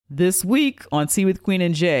This week on Tea with Queen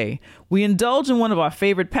and Jay, we indulge in one of our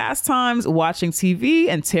favorite pastimes, watching TV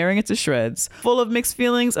and tearing it to shreds. Full of mixed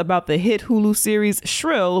feelings about the hit Hulu series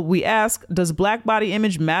Shrill, we ask, does black body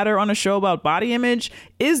image matter on a show about body image?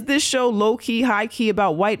 Is this show low-key, high-key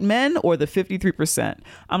about white men or the 53%?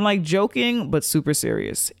 I'm like joking, but super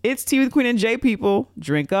serious. It's Tea with Queen and Jay, people.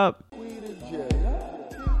 Drink up. Queen and Jay.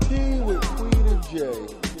 Tea with Queen and Jay.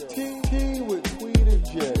 Tea with Queen and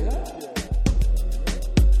Jay.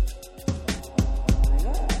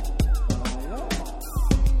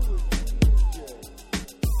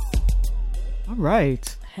 All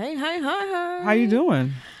right. Hey. How you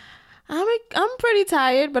doing? I'm pretty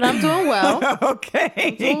tired, but I'm doing well.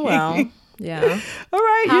 Okay. Doing well. Yeah. All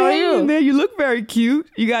right. How are you? There. You look very cute.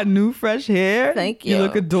 You got new, fresh hair. Thank you. You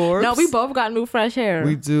look adorable. No, we both got new, fresh hair.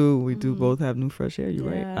 We do. We do both have new, fresh hair. You're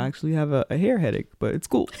right. I actually have a hair headache, but it's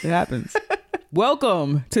cool. It happens.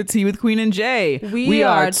 Welcome to Tea with Queen and Jay. We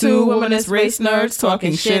are two womanist race nerds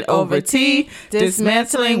talking shit over tea,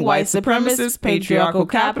 dismantling white supremacist patriarchal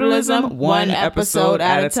capitalism one episode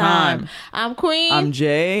at a time. I'm Queen. I'm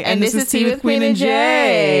Jay. And this is Tea with Queen and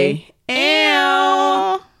Jay. Ew.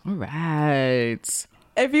 All right.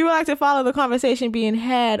 If you would like to follow the conversation being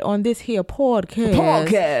had on this here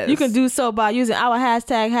podcast, you can do so by using our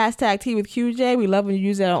hashtag Tea with QJ. We love when you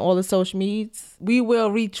use that on all the social medias. We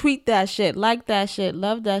will retweet that shit, like that shit,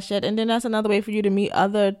 love that shit, and then that's another way for you to meet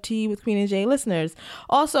other Tea with Queen and Jay listeners.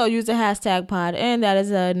 Also, use the hashtag pod, and that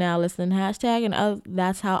is a now listening hashtag, and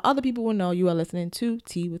that's how other people will know you are listening to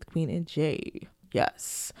Tea with Queen and Jay.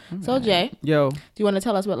 Yes. Right. So, Jay. Yo. Do you want to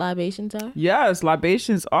tell us what libations are? Yes.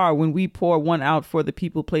 Libations are when we pour one out for the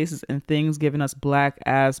people, places, and things, giving us black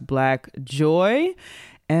joy.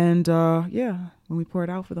 And, when we pour it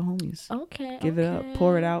out for the homies. Okay. Give it up.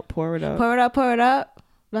 Pour it out. Pour it up. Pour it up.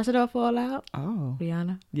 Bless it all fall out. Oh.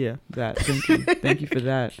 Rihanna. Yeah, that. Thank you. Thank you for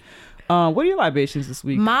that. What are your libations this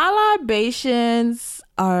week? My libations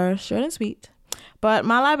are short and sweet. But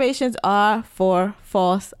my libations are for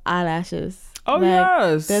false eyelashes. Oh,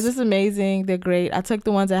 yes. They're just amazing. They're great. I took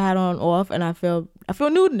the ones I had on off, and I feel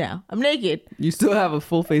nude now. I'm naked. You still have a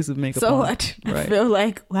full face of makeup so on. What? Right. I feel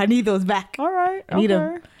like I need those back. All right. I need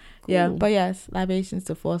them. Cool. Yeah, but yes, libations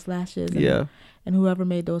to false lashes. And whoever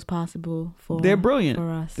made those possible they're brilliant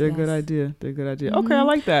for us. They're a good idea. Mm-hmm. Okay, I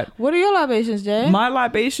like that. What are your libations, Jay? My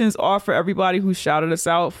libations are for everybody who shouted us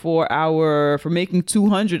out for making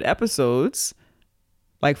 200 episodes.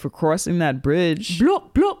 Like for crossing that bridge.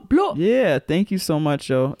 Bloop. Yeah, thank you so much,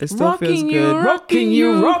 yo. It still feels good. Rocking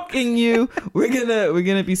you. We're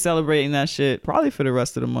gonna be celebrating that shit probably for the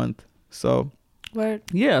rest of the month. So word.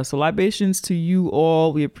 Yeah, so libations to you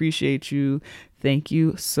all. We appreciate you. Thank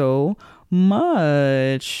you so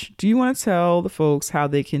much. Do you want to tell the folks how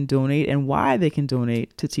they can donate and why they can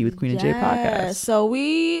donate to Tea with Queen and Jay podcast? So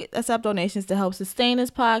we accept donations to help sustain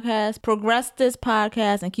this podcast, progress this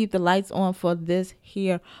podcast, and keep the lights on for this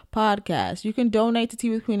here podcast. You can donate to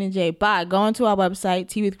Tea with Queen and Jay by going to our website,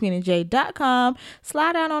 teawithqueenandjay.com.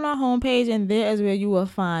 Slide down on our homepage, and there is where you will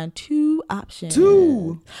find two options.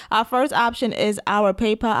 Our first option is our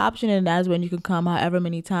PayPal option, and that is when you can come however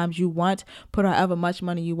many times you want, put however much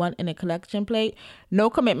money you want in a collection plate.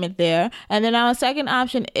 No commitment there. And then our second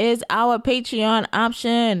option is our Patreon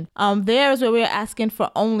option. There is where we're asking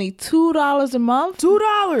for only $2 a month.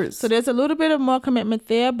 $2. So there's a little bit of more commitment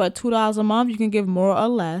there, but $2 a month. You can give more or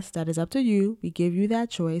less. That is up to you. We give you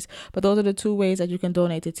that choice. But those are the two ways that you can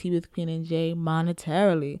donate to Tea with Queen and Jay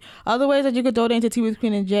monetarily. Other ways that you can donate to Tea with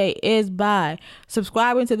Queen and Jay is by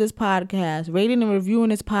subscribing to this podcast, rating and reviewing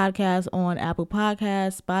this podcast on Apple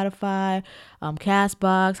Podcasts, Spotify,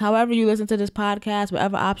 Castbox, however you listen to this podcast,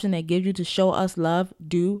 whatever option they give you to show us love,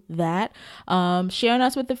 do that. Sharing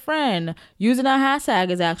us with a friend, using our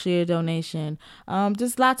hashtag is actually a donation.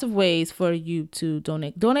 Just lots of ways for you to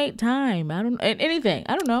donate time. Anything.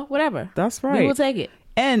 I don't know, whatever. That's right. We will take it.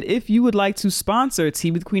 And if you would like to sponsor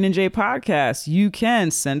Tea with Queen and Jay podcast, you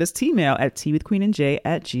can send us email at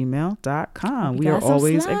teawithqueenandjay@gmail.com. We are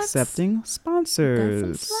always accepting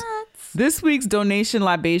sponsors. This week's donation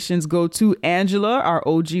libations go to Angela, our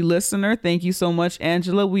OG listener. Thank you so much,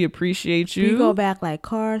 Angela. We appreciate you. We go back like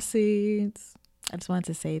car seats. I just wanted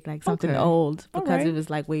to say like something old because it was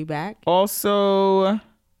like way back. Also,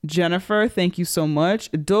 Jennifer, thank you so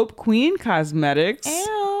much. Dope Queen Cosmetics.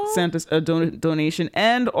 Sent us a donation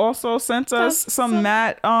and also sent us some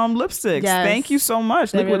matte lipsticks. Yes. Thank you so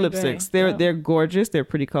much. Liquid really lipsticks. They're gorgeous. They're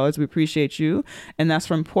pretty colors. We appreciate you. And that's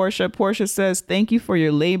from Portia. Portia says, thank you for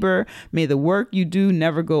your labor. May the work you do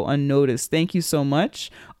never go unnoticed. Thank you so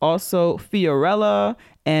much. Also, Fiorella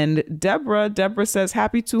and Deborah. Deborah says,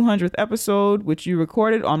 happy 200th episode, which you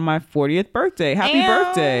recorded on my 40th birthday. Happy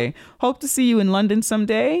birthday. Hope to see you in London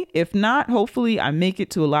someday. If not, hopefully I make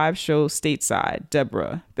it to a live show stateside.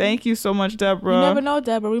 Deborah. Thank you so much, Deborah. You never know,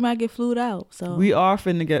 Deborah. We might get flued out. So we are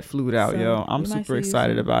finna get flued out, yo. I'm super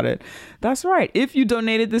excited about it. That's right. If you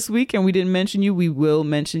donated this week and we didn't mention you, we will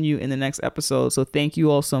mention you in the next episode. So thank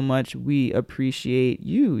you all so much. We appreciate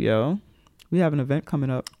you, yo. We have an event coming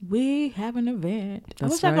up. We have an event. That's I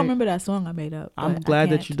wish I could remember that song I made up. I'm glad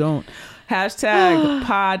that you don't. Hashtag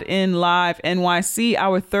Pod in Live NYC.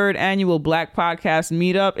 Our 3rd annual Black Podcast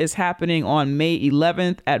Meetup is happening on May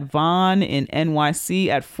 11th at Vaughn in NYC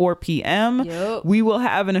at 4 p.m. Yep. We will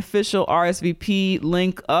have an official RSVP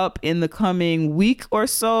link up in the coming week or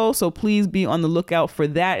so. So please be on the lookout for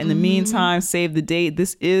that. In the meantime, save the date.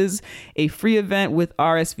 This is a free event with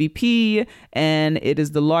RSVP, and it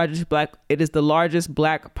is the largest Black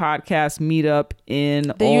podcast meetup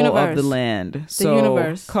in all of the land.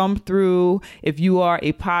 So come through. If you are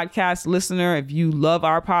a podcast listener, if you love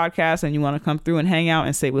our podcast and you want to come through and hang out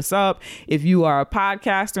and say what's up, if you are a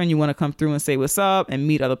podcaster and you want to come through and say what's up and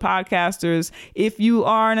meet other podcasters, if you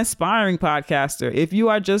are an aspiring podcaster, if you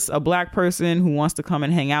are just a Black person who wants to come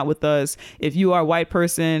and hang out with us, if you are a white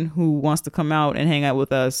person who wants to come out and hang out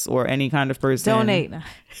with us, or any kind of person, donate.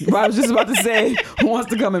 I was just about to say, who wants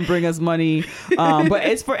to come and bring us money, but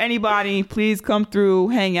it's for anybody. Please come through,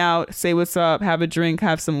 hang out, say what's up, have a drink,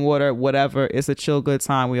 have some water, whatever. It's a chill good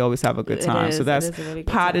time. We always have a good time. So that's really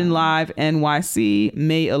Pod in Live NYC,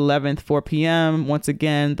 May 11th, 4 p.m. Once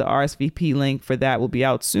again, the RSVP link for that will be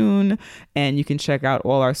out soon, and you can check out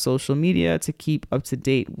all our social media to keep up to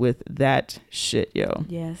date with that shit, yo.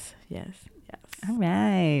 Yes. All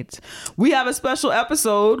right. We have a special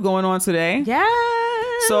episode going on today.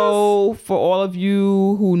 Yes. So for all of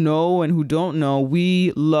you who know and who don't know,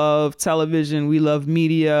 we love television. We love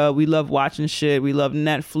media. We love watching shit. We love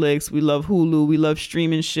Netflix. We love Hulu. We love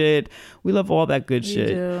streaming shit. We love all that good shit.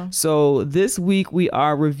 Do. So this week we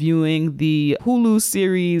are reviewing the Hulu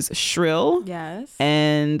series Shrill. Yes.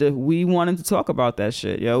 And we wanted to talk about that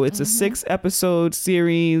shit, yo. It's a 6-episode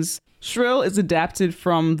series. Shrill is adapted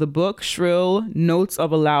from the book Shrill, Notes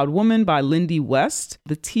of a Loud Woman by Lindy West.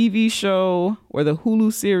 The TV show, or the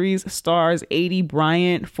Hulu series, stars Aidy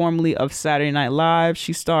Bryant, formerly of Saturday Night Live.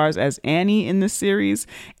 She stars as Annie in the series.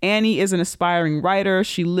 Annie is an aspiring writer.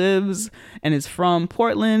 She lives and is from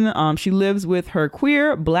Portland. She lives with her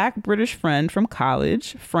queer Black British friend from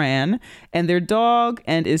college, Fran, and their dog,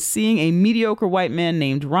 and is seeing a mediocre white man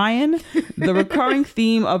named Ryan. The recurring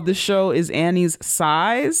theme of the show is Annie's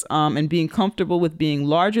size, and being comfortable with being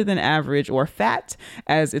larger than average or fat,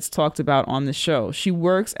 as it's talked about on the show. She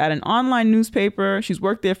works at an online newspaper. She's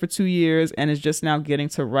worked there for 2 years and is just now getting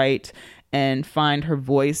to write and find her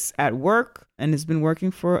voice at work, and has been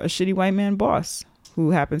working for a shitty white man boss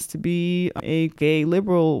who happens to be a gay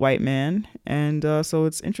liberal white man. And so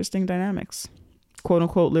it's interesting dynamics. Quote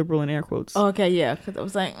unquote liberal in air quotes. Okay, yeah, because I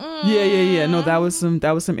was like, yeah. No, that was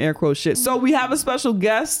some air quote shit. So we have a special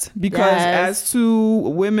guest because as two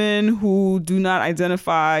women who do not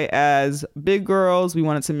identify as big girls, we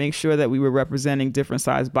wanted to make sure that we were representing different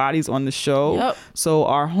sized bodies on the show. Yep. So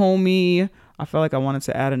our homie, I felt like I wanted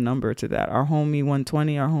to add a number to that. Our homie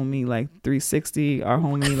 120, our homie like 360, our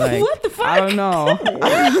homie like what the fuck? I don't know.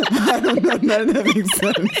 I don't know. None of that makes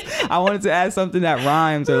sense. I wanted to add something that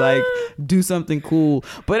rhymes or like do something cool.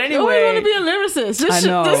 But anyway, I want to be a lyricist. Just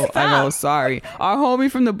I know. Sorry. Our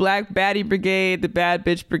homie from the Black Baddie Brigade, the Bad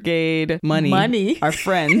Bitch Brigade, Money. Our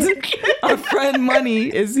friend. Our friend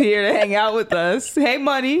Money is here to hang out with us. Hey,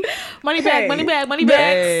 Money. Money back.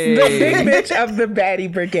 Hey. The big bitch of the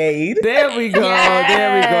Baddie Brigade. There we go.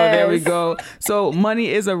 Yes. There we go. So Money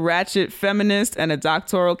is a ratchet feminist and a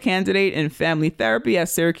doctoral candidate in family therapy at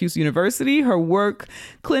Syracuse University. Her work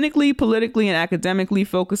clinically, politically, and academically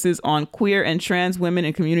focuses on queer and trans women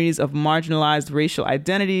in communities of marginalized racial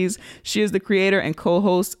identities. She is the creator and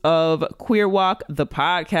co-host of Queer Walk, the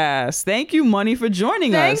podcast. Thank you, Money, for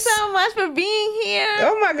joining us. Thanks so much for being here.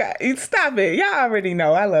 Oh my God. Stop it. Y'all already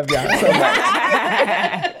know I love y'all so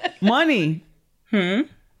much. Money.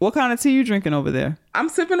 What kind of tea you drinking over there? I'm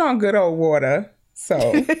sipping on good old water. So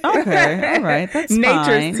okay, all right, that's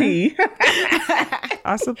nature's fine. tea.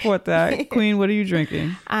 I support that. Queen, what are you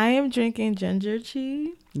drinking? I am drinking ginger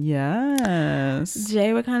tea. Yes.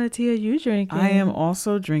 Jay, what kind of tea are you drinking? I am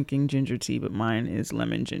also drinking ginger tea, but mine is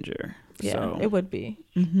lemon ginger. Yeah, so. it would be.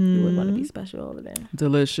 You would want to be special over there.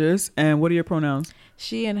 Delicious. And what are your pronouns?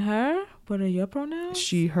 She and her. What are your pronouns?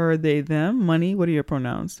 She, her, they, them. Money, what are your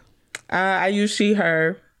pronouns? I use she,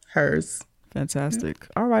 her, hers. Fantastic.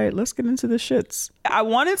 All right, let's get into the shits. I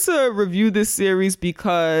wanted to review this series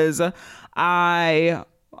because I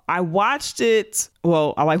watched it.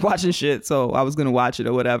 Well, I like watching shit, so I was gonna watch it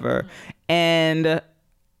or whatever. And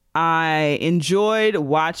I enjoyed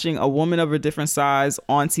watching a woman of a different size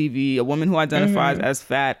on TV, a woman who identifies as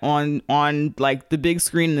fat on like the big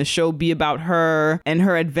screen, and the show be about her and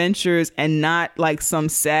her adventures and not like some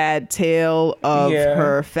sad tale of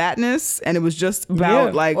her fatness. And it was just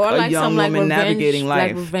about like or a like young some, woman like, navigating life.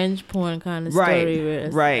 like revenge porn kind of story. Where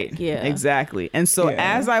it's Right. like, yeah. Exactly. And so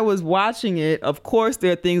as I was watching it, of course,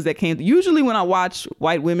 there are things that came. Usually when I watch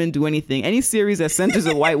white women do anything, any series that centers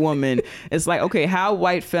a white woman, it's like, okay, how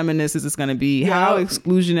white feminist is this going to be? How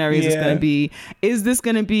exclusionary is this going to be? Is this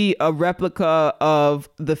going to be a replica of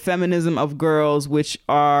the feminism of girls, which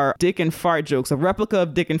are dick and fart jokes, a replica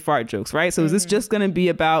of dick and fart jokes, right? So is this just going to be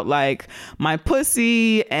about like my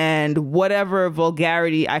pussy and whatever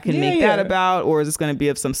vulgarity I can make that about? Or is this going to be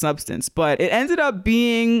of some substance? But it ended up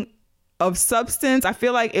being of substance. I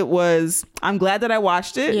feel like it was. I'm glad that I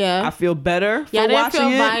watched it. Yeah, I feel better for I didn't watching feel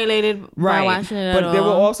it. violated by watching it at all. But there were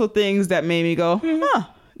also things that made me go, huh.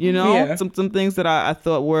 You know, some things that I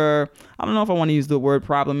thought were, I don't know if I want to use the word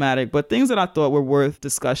problematic, but things that I thought were worth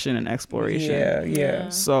discussion and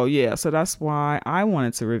exploration. So that's why I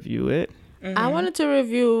wanted to review it. I wanted to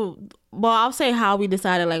review. Well, I'll say how we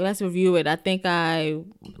decided. Like, let's review it. I think I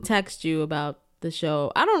text you about the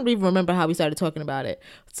show. I don't even remember how we started talking about it.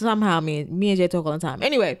 Somehow me and Jay talk all the time.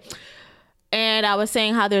 Anyway, and I was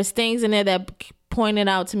saying how there's things in there that pointed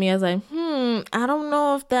out to me. I was like, I don't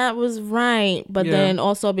know if that was right. But then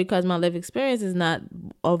also because my lived experience is not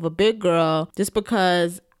of a big girl, just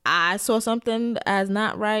because I saw something as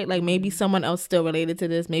not right, like maybe someone else still related to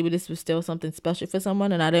this, maybe this was still something special for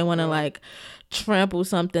someone, and I didn't want to like trample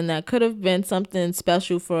something that could have been something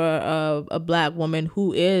special for a black woman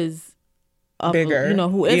who is bigger, you know,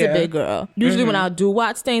 who is a big girl. Usually when I do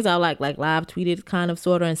watch things, I'll like live tweet it kind of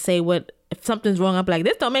sort of and say what, if something's wrong, I'm like,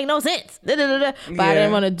 this don't make no sense. But I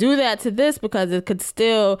didn't want to do that to this because it could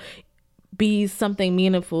still be something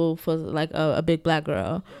meaningful for like a big black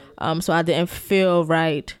girl. So I didn't feel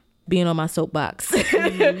right being on my soapbox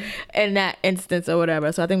in that instance or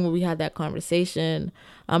whatever. So I think when we had that conversation,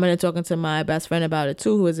 I'm gonna talking to my best friend about it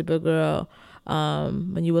too, who is a big girl.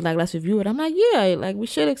 When you were like, let's review it, I'm like, yeah, like we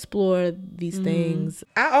should explore these things.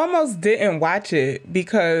 I almost didn't watch it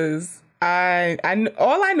because I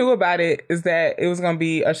all I knew about it is that it was gonna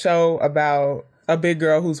be a show about a big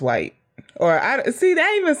girl who's white. Or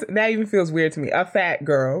that even feels weird to me, a fat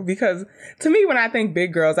girl, because to me when I think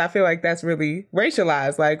big girls, I feel like that's really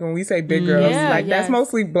racialized. Like when we say big girls, that's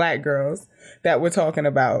mostly black girls that we're talking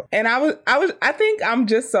about. And I think I'm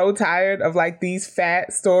just so tired of like these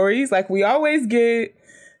fat stories. Like we always get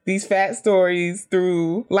these fat stories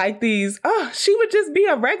through like these, she would just be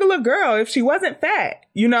a regular girl if she wasn't fat.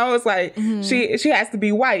 You know, it's like she has to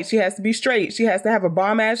be white, she has to be straight, she has to have a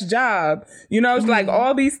bomb ass job. You know, it's like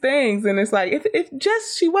all these things. And it's like if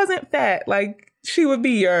just she wasn't fat, like she would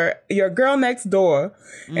be your girl next door.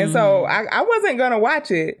 And so I wasn't gonna watch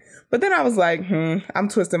it. But then I was like, I'm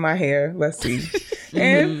twisting my hair. Let's see.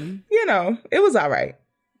 And you know, it was all right.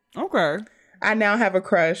 Okay. I now have a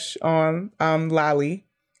crush on Lolly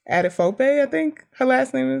Adefope, I think her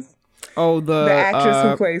last name is. Oh, the actress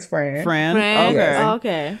who plays Fran. Fran. Okay.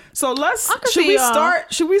 Okay. So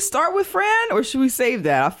should we start with Fran or should we save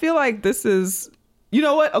that? I feel like this is, you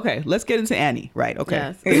know what? Okay, let's get into Annie. Right.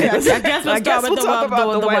 Okay. Yes. I guess we'll talk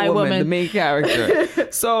about the white woman, the main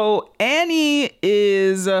character. So Annie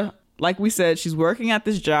is, like we said, she's working at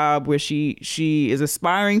this job where she is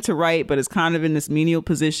aspiring to write, but is kind of in this menial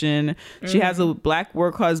position. She has a black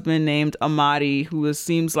work husband named Amadi, who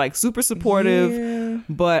seems like super supportive. Yeah.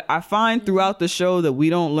 But I find throughout the show that we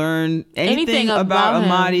don't learn anything about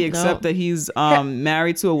Amadi except that he's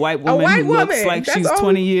married to a white woman who looks like she's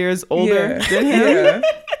 20 years older than him. Yeah.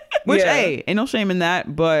 Which, hey, ain't no shame in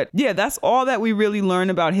that. But yeah, that's all that we really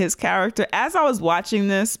learn about his character. As I was watching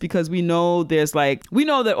this, because we know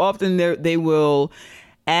that often they will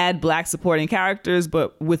add black supporting characters,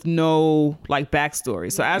 but with no like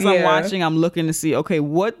backstory. So as I'm watching, I'm looking to see, okay,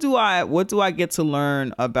 what do I get to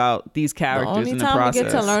learn about these characters in the process? The only time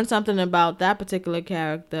we get to learn something about that particular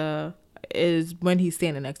character is when he's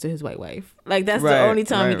standing next to his white wife. Like that's the only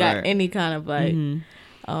time we got any kind of like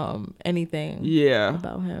anything Yeah.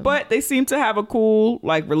 about him. But they seem to have a cool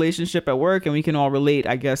like relationship at work, and we can all relate,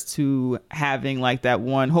 I guess, to having like that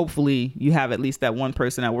one. Hopefully you have at least that one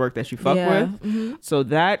person at work that you fuck with. So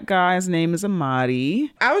that guy's name is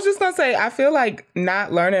Amadi. I was just gonna say, I feel like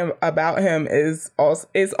not learning about him is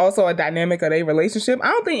also a dynamic of their relationship. I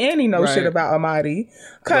don't think Annie knows shit about Amadi,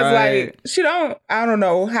 because like she don't. I don't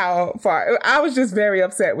know how far. I was just very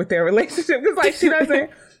upset with their relationship, because like she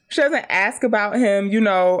doesn't ask about him. You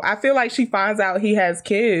know, I feel like she finds out he has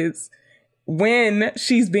kids when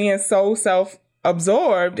she's being so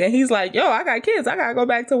self-absorbed, and he's like, "Yo, I got kids. I gotta go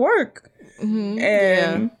back to work."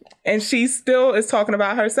 And she still is talking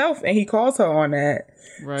about herself, and he calls her on that.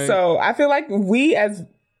 Right. So I feel like we as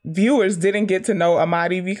viewers didn't get to know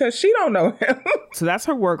Amadi because she don't know him. So that's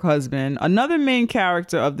her work husband. Another main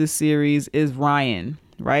character of this series is Ryan,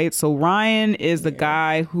 right? So Ryan is the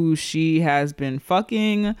guy who she has been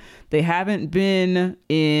fucking. They haven't been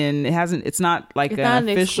in, it's not like an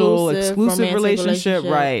official exclusive relationship,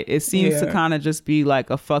 right? It seems to kind of just be like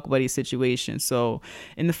a fuck buddy situation. So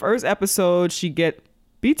in the first episode, she get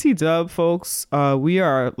BT dub, folks. We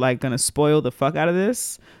are like gonna spoil the fuck out of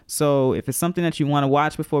this. So if it's something that you want to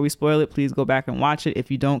watch before we spoil it, please go back and watch it.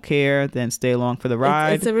 If you don't care, then stay along for the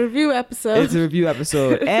ride. It's a review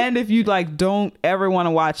episode. And if you like don't ever want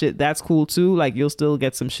to watch it, that's cool too. Like you'll still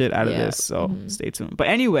get some shit out of this. So stay tuned. But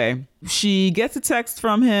anyway, she gets a text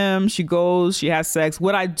from him. She goes, she has sex.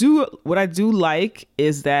 What I do like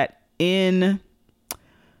is that when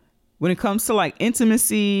it comes to like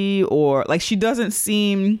intimacy, or like she doesn't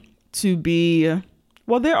seem to be,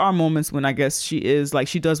 well, there are moments when I guess she is like,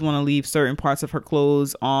 she does want to leave certain parts of her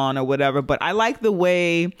clothes on or whatever, but I like the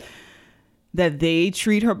way that they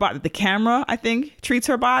treat her body. The camera, I think, treats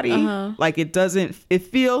her body. Like it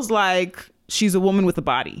feels like she's a woman with a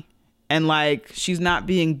body, and like she's not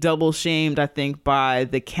being double shamed, I think, by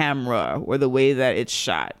the camera or the way that it's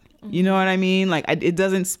shot. You know what I mean? Like it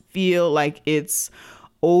doesn't feel like it's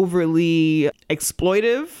overly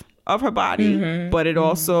exploitive of her body, but it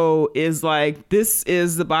also is like, this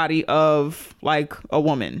is the body of like a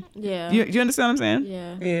woman. Yeah. You understand what I'm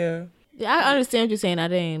saying? Yeah. I understand what you're saying. I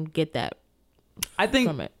didn't get that. I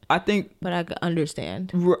think, but I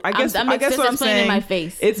understand. I guess what I'm saying, in my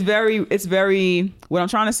face. It's very, what I'm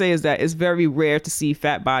trying to say is that it's very rare to see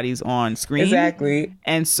fat bodies on screen. Exactly.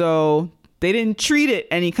 And so they didn't treat it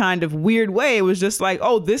any kind of weird way. It was just like,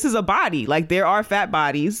 oh, this is a body. Like there are fat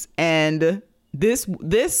bodies, and this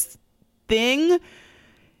thing,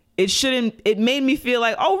 it made me feel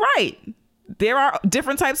like, oh, right, there are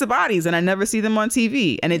different types of bodies, and I never see them on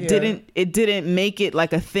TV. And it didn't make it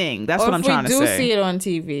like a thing. That's what I'm trying to say. If we do see it on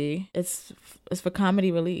TV, it's for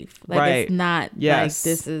comedy relief. Like it's not like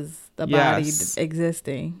this is the body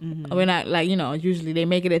existing. We're not like, usually they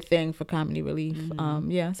make it a thing for comedy relief.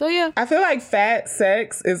 So I feel like fat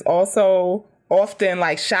sex is also often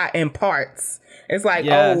like shot in parts. It's like,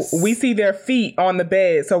 oh, we see their feet on the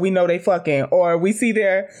bed, so we know they fucking, or we see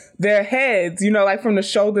their heads, like from the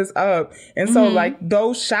shoulders up. And so like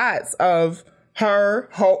those shots of her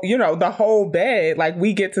whole, the whole bed, like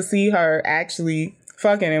we get to see her actually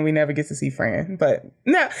fucking, and we never get to see Fran. But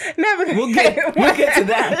no, never. We'll get to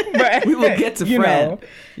that. But, we will get to Fran.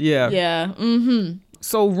 Yeah.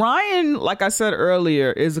 So Ryan, like I said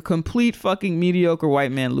earlier, is a complete fucking mediocre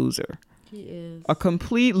white man loser. He is a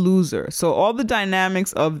complete loser. So all the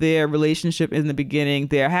dynamics of their relationship in the beginning,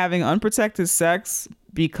 they're having unprotected sex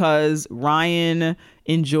because Ryan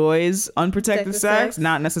enjoys unprotected sex,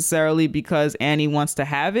 not necessarily because Annie wants to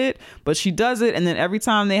have it, but she does it, and then every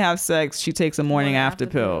time they have sex, she takes a morning after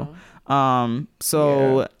pill.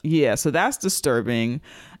 So that's disturbing.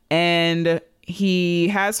 And he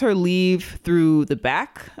has her leave through the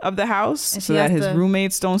back of the house so that his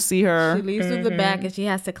roommates don't see her. She leaves through the back, and she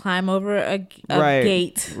has to climb over a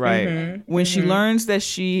gate. Right. When she learns that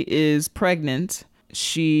she is pregnant,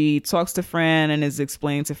 she talks to Fran and is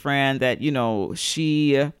explaining to Fran that,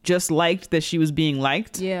 she just liked that she was being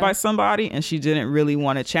liked by somebody, and she didn't really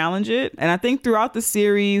want to challenge it. And I think throughout the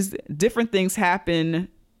series, different things happen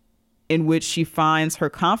in which she finds her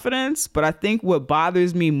confidence. But I think what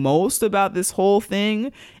bothers me most about this whole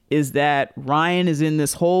thing is that Ryan is in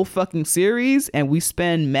this whole fucking series, and we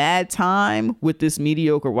spend mad time with this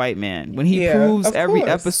mediocre white man when he proves every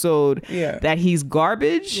episode that he's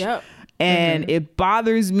garbage. Yep. And it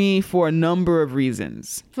bothers me for a number of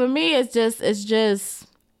reasons. For me, it's just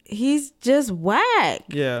he's just whack.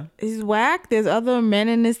 Yeah. He's whack. There's other men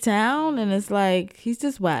in this town, and it's like, he's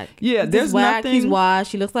just whack. Yeah, there's whack. He's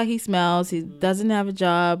washed. He looks like he smells. He doesn't have a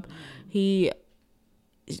job. He,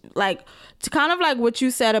 like, to kind of like what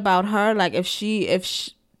you said about her, like if she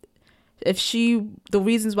the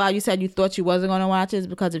reasons why you said you thought she wasn't going to watch it is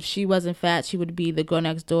because if she wasn't fat, she would be the girl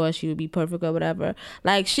next door. She would be perfect or whatever.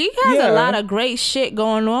 Like, she has a lot of great shit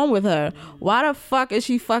going on with her. Why the fuck is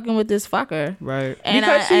she fucking with this fucker? Right.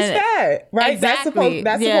 Because she's fat, right? Exactly.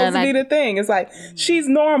 That's supposed to be the thing. It's like, she's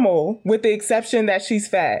normal with the exception that she's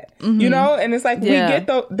fat, you know? And it's like, we get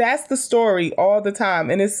that's the story all the time.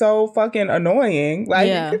 And it's so fucking annoying.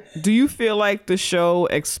 Like, do you feel like the show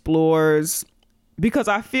explores, because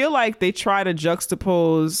I feel like they try to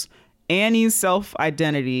juxtapose Annie's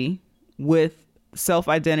self-identity with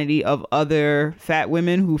self-identity of other fat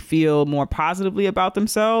women who feel more positively about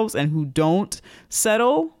themselves and who don't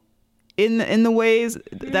settle in the ways.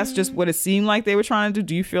 That's just what it seemed like they were trying to do.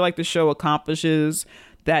 Do you feel like the show accomplishes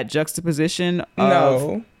that juxtaposition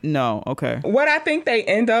of... No. Okay. What I think they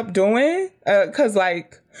end up doing, because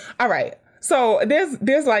like, all right, so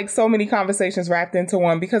there's like so many conversations wrapped into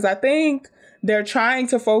one, because I think they're trying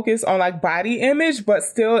to focus on like body image, but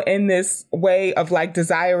still in this way of like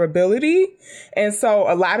desirability. And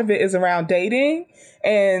so a lot of it is around dating,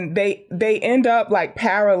 and they end up like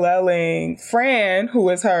paralleling Fran, who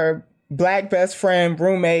is her black best friend,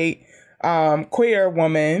 roommate, queer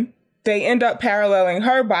woman. They end up paralleling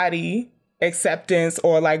her body acceptance,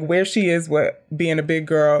 or like where she is with being a big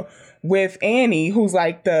girl, with Annie, who's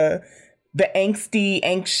like the angsty,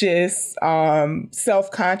 anxious,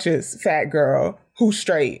 self-conscious fat girl who's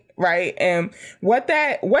straight, right? And what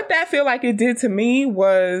that feel like it did to me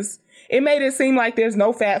was, it made it seem like there's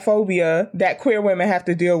no fat phobia that queer women have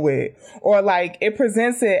to deal with, or like it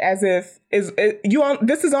presents it as if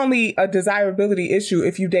this is only a desirability issue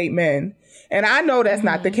if you date men. And I know that's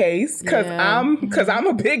not the case, because I'm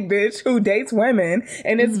a big bitch who dates women,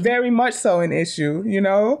 and it's very much so an issue, you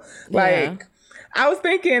know? Like, I was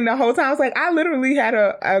thinking the whole time, I was like, I literally had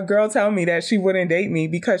a girl tell me that she wouldn't date me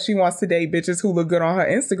because she wants to date bitches who look good on her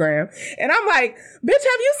Instagram. And I'm like, bitch,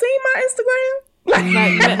 have you seen my Instagram? Because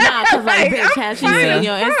bitch, has she seen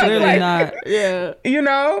your Instagram? Clearly not. Yeah. You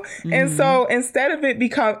know? And so instead of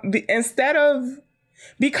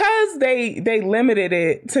because they limited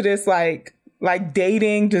it to this like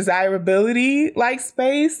dating desirability like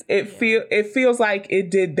space, it feels like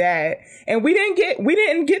it did that, and we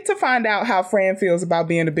didn't get to find out how Fran feels about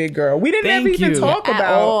being a big girl. We didn't ever even talk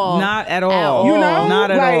about not at all. You know,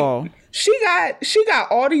 not at all. She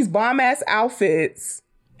got all these bomb ass outfits,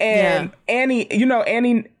 and Annie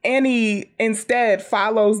instead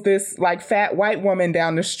follows this like fat white woman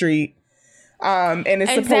down the street. And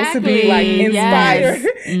it's supposed to be like inspired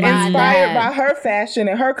by her fashion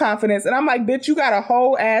and her confidence. And I'm like, bitch, you got a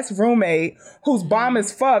whole ass roommate who's bomb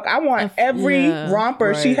as fuck. I want every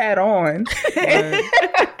romper she had on.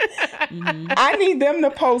 I need them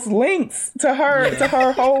to post links to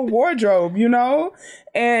her whole wardrobe, you know?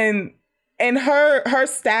 And her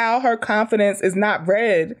style, her confidence is not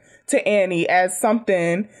read to Annie as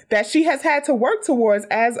something that she has had to work towards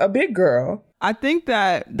as a big girl. I think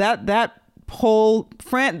that whole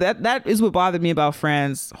Fran, that is what bothered me about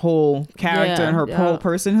Fran's whole character and her whole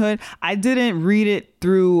personhood. I didn't read it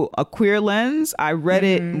through a queer lens. I read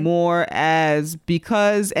it more as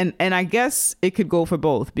because, and I guess it could go for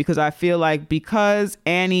both, because I feel like because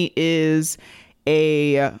Annie is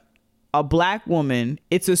a black woman,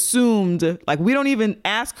 it's assumed, like, we don't even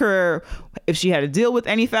ask her if she had to deal with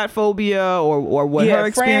any fat phobia or what her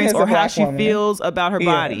experience or how she feels about her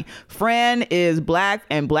body. Fran is black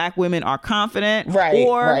and black women are confident,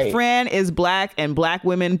 Fran is black and black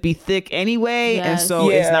women be thick anyway, and so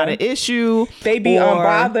it's not an issue. They be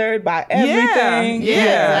unbothered by everything.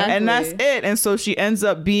 Exactly. And that's it. And so she ends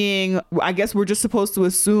up being, I guess we're just supposed to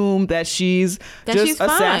assume that she's a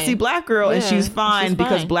sassy black girl, and she's fine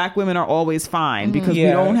because black women are always fine because we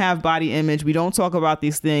don't have body image, we don't talk about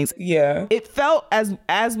these things. It felt as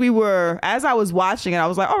I was watching it, I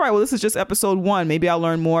was like, all right, well, this is just episode 1. Maybe I'll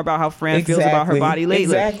learn more about how Fran feels about her body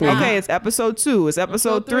lately. Okay, it's episode 2. It's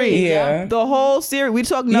episode 3. The whole series, we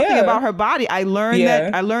talk nothing about her body. I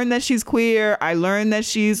learned that she's queer. I learned that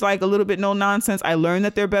she's like a little bit no nonsense. I learned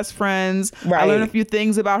that they're best friends. I learned a few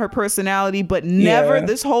things about her personality, but never,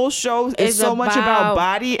 this whole show is so much about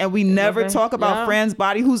body, and we never talk about Fran's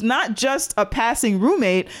body, who's not just a passing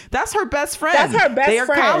roommate. That's her best friend. That's her best friend. They are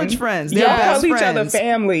college friends. They call each other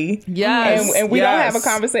family. And we don't have a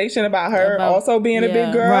conversation about her also being a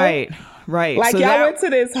big girl. Right. Like, so y'all went to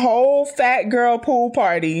this whole fat girl pool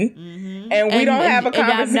party, and we don't have a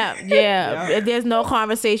conversation. There's no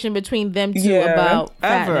conversation between them two about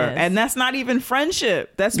ever, fatness. and that's not even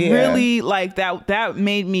friendship. That's really like that. That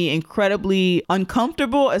made me incredibly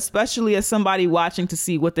uncomfortable, especially as somebody watching to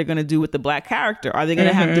see what they're going to do with the black character. Are they going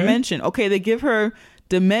to have dimension? Okay, they give her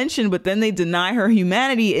dimension, but then they deny her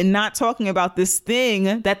humanity and not talking about this thing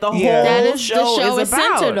that the That whole is show, the show is is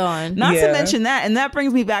about. centered on. Not to Yeah. mention that, and that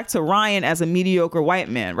brings me back to Ryan as a mediocre white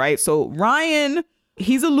man, right? So Ryan,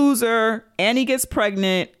 he's a loser. Annie gets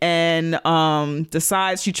pregnant and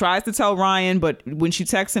decides, she tries to tell Ryan, but when she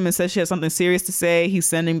texts him and says she has something serious to say, he's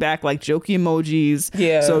sending back like jokey emojis.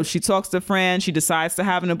 Yeah. So she talks to Fran. She decides to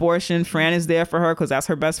have an abortion. Fran is there for her because that's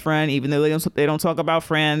her best friend, even though they don't talk about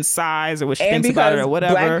Fran's size or what she And thinks about it because or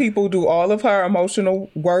whatever. Black people do all of her emotional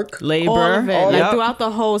work. Labor. All of it, All like Yep. throughout the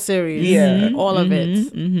whole series. Yeah. All of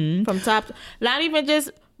it, from top. Not even just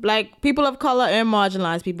like people of color and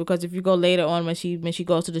marginalized people. Because if you go later on when she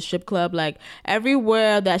goes to the strip club, like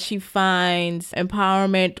everywhere that she finds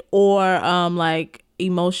empowerment or like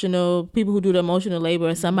emotional people who do the emotional labor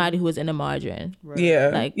is somebody who is in the margin. Yeah.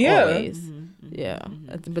 Like yeah. always. Yeah,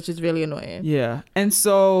 which is really annoying. Yeah. And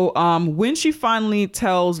so when she finally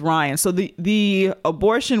tells Ryan, so the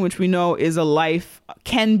abortion, which we know is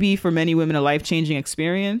can be for many women a life-changing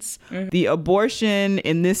experience. The abortion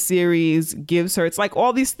in this series gives her, it's like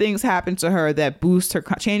all these things happen to her that boost her,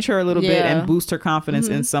 change her a little bit Yeah. and boost her confidence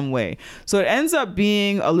in some way. So it ends up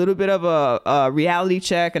being a little bit of a reality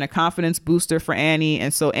check and a confidence booster for Annie.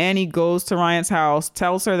 And so Annie goes to Ryan's house,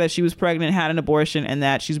 tells her that she was pregnant, had an abortion, and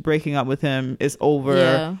that she's breaking up with him. Is over.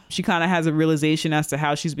 Yeah. She kind of has a realization as to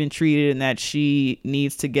how she's been treated and that she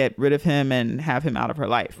needs to get rid of him and have him out of her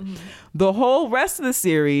life. The whole rest of the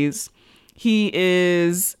series, he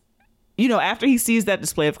is, after he sees that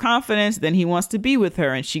display of confidence, then he wants to be with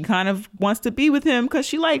her, and she kind of wants to be with him because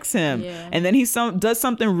she likes him. Yeah. And then he does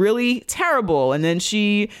something really terrible, and then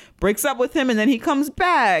she breaks up with him, and then he comes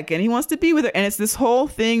back and he wants to be with her. And it's this whole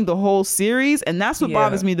thing, the whole series. And that's what Yeah.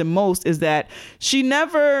 bothers me the most, is that she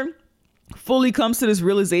never fully comes to this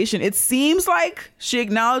realization. It seems like she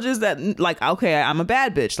acknowledges that, like, okay, I'm a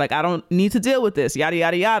bad bitch, like I don't need to deal with this, yada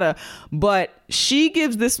yada yada, but she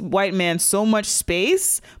gives this white man so much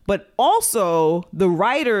space, but also the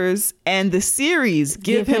writers and the series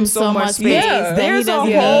give him so much space. Yeah. There's a That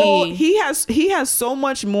he whole doesn't he has so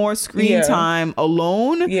much more screen Yeah. time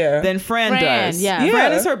alone Yeah. than Fran does. yeah. Yeah.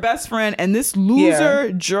 Fran is her best friend, and this loser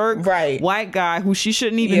Yeah. jerk Right. white guy who she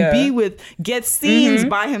shouldn't even Yeah. be with gets scenes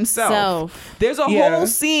by himself. There's a Yeah. whole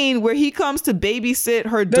scene where he comes to babysit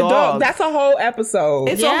her The dog. dog. That's a whole episode.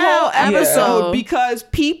 It's Yeah, a whole episode yeah. because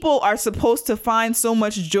people are supposed to find so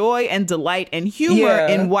much joy and delight and humor Yeah.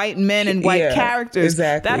 in white men and white Yeah, characters.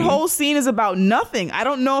 exactly. That whole scene is about nothing. I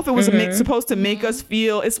don't know if it was supposed to make us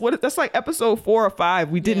feel. That's like episode 4 or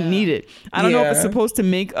 5. We didn't need it. I don't know if it's Yeah. supposed to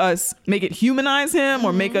make it humanize him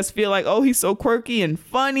or make us feel like, oh, he's so quirky and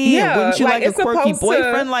funny. Yeah, and wouldn't you like, like a it's quirky supposed to-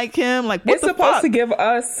 boyfriend like him? Like, what It's the supposed fuck? to give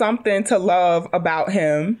us something to love about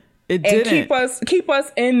him. It and didn't. keep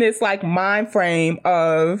us in this like mind frame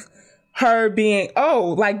of her being,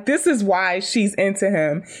 oh, like this is why she's into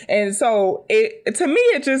him. And so to me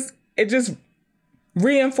it just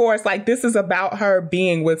reinforced like this is about her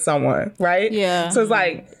being with someone, right? Yeah. So it's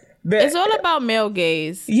like It's all about male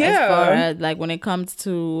gaze. Yeah. As far as like when it comes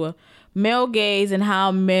to male gaze and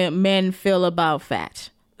how men feel about fat.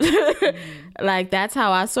 Like that's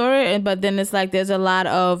how I saw it. But then it's like there's a lot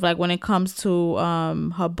of like when it comes to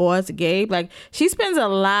her boss Gabe, like she spends a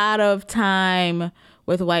lot of time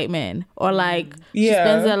with white men, or like she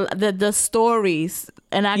Yeah. spends the stories.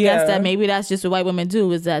 And I Yeah. guess that maybe that's just what white women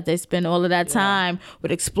do, is that they spend all of that time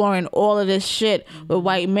with exploring all of this shit with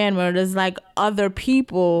white men, where there's like other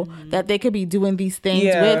people that they could be doing these things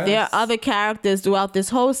Yeah. with. There are other characters throughout this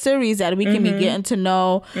whole series that we can be getting to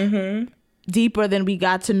know deeper than we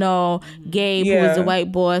got to know Gabe, who is the Yeah.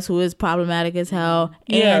 white boss who is problematic as hell,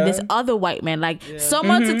 Yeah. and this other white man. Like so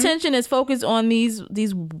much attention is focused on these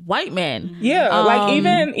white men. Yeah, like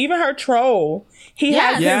even her troll, he Yes,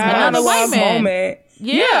 has his yes. another white monologue man. moment.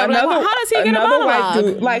 Yeah, like, how does he get a another white monologue?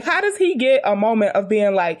 dude. Like, how does he get a moment of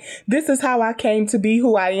being like, "This is how I came to be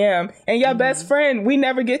who I am"? And your best friend, we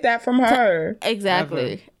never get that from her.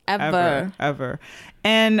 Exactly. Ever.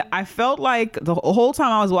 And I felt like the whole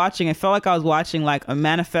time I was watching, I felt like I was watching like a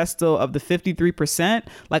manifesto of the 53%.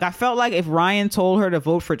 Like I felt like if Ryan told her to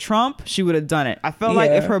vote for Trump, she would have done it. I felt like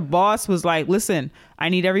Yeah. if her boss was like, listen, I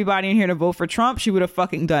need everybody in here to vote for Trump, she would have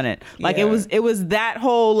fucking done it. Like Yeah. it was that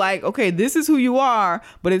whole like, okay, this is who you are,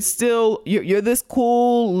 but it's still, you're this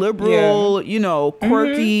cool, liberal,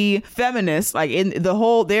 quirky feminist. Like in the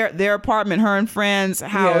whole, their apartment, her and Fran's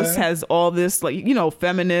house Yeah. has all this like,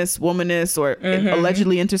 feminist, womanist, or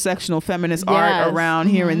allegedly intersectional feminist Yes. art around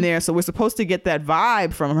here and there. So we're supposed to get that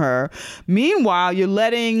vibe from her. Meanwhile, you're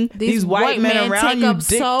letting these white men around take you up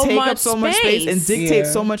so take much up so much space and space. dictate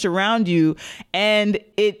Yeah. so much around you. And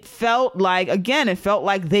it felt like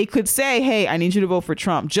they could say, hey, I need you to vote for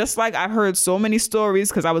Trump. Just like I've heard so many stories,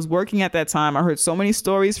 because I was working at that time, I heard so many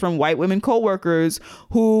stories from white women coworkers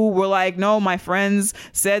who were like, no, my friends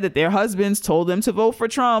said that their husbands told them to vote for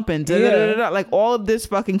Trump and like all of this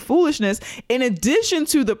fucking foolishness. In addition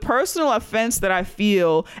to the personal offense that I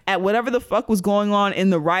feel at whatever the fuck was going on in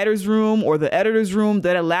the writer's room or the editor's room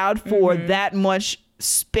that allowed for that much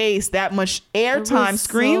space, that much airtime,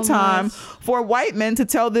 screen time for white men to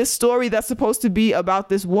tell this story that's supposed to be about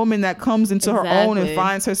this woman that comes into her own and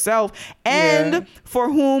finds herself, and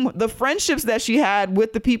for whom the friendships that she had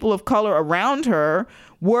with the people of color around her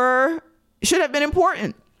should have been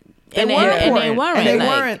important. They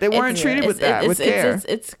weren't treated with care.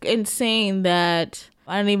 It's insane that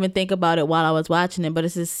I didn't even think about it while I was watching it, but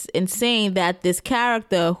it's just insane that this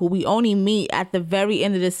character who we only meet at the very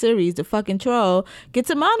end of the series, the fucking troll, gets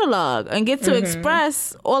a monologue and gets to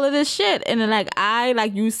express all of this shit. And then,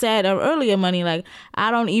 like you said earlier, Money, like,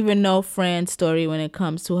 I don't even know Fran's story when it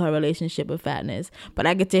comes to her relationship with fatness, but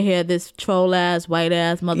I get to hear this troll ass, white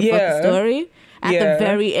ass motherfucker story at the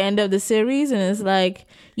very end of the series, and it's like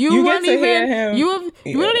you don't even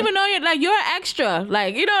know you're an extra,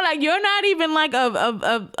 like, you know, like you're not even like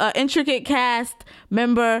a intricate cast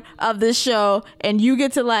member of this show, and you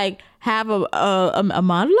get to like have a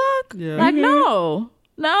monologue. Like no,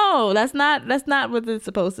 that's not what it's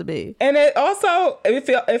supposed to be. And it also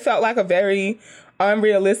it felt like a very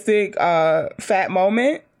unrealistic fat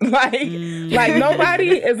moment. Like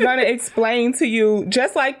nobody is gonna explain to you,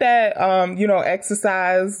 just like that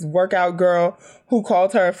exercise workout girl who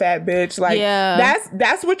called her a fat bitch. Like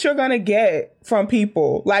that's what you're gonna get from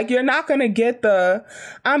people. Like, you're not gonna get the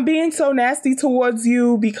I'm being so nasty towards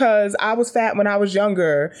you because I was fat when I was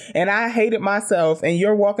younger and I hated myself and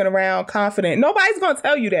you're walking around confident. Nobody's gonna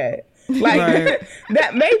tell you that. Like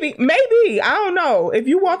that maybe I don't know, if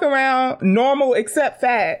you walk around normal except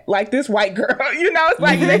fat like this white girl, you know, it's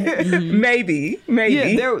like maybe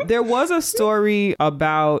there was a story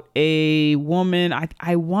about a woman,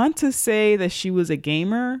 I want to say that she was a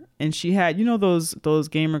gamer, and she had, you know, those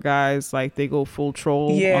gamer guys, like they go full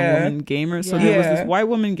troll on women gamers. So there was this white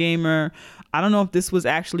woman gamer. I don't know if this was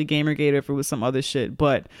actually Gamergate or if it was some other shit,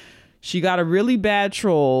 but she got a really bad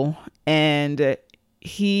troll, and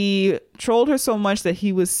he trolled her so much that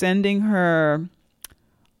he was sending her,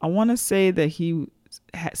 I want to say that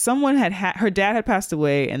someone had her dad had passed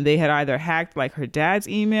away, and they had either hacked like her dad's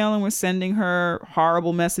email and were sending her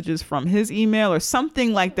horrible messages from his email or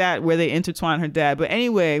something like that, where they intertwined her dad. But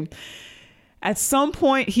anyway, at some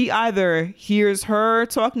point he either hears her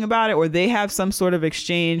talking about it or they have some sort of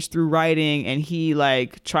exchange through writing, and he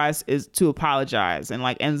like tries to apologize and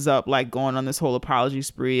like ends up like going on this whole apology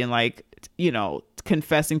spree and like, you know,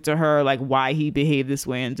 confessing to her like why he behaved this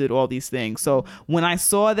way and did all these things. So when I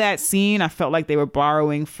saw that scene, I felt like they were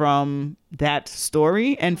borrowing from that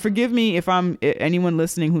story. And forgive me if anyone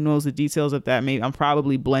listening who knows the details of that, maybe I'm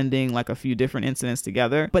probably blending like a few different incidents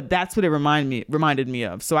together, but that's what it reminded me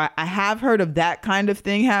of. So I have heard of that kind of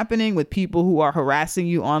thing happening with people who are harassing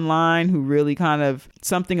you online, who really kind of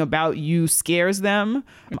something about you scares them.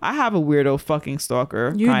 I have a weirdo fucking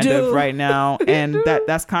stalker of right now, and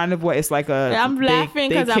that's kind of what it's like. I'm laughing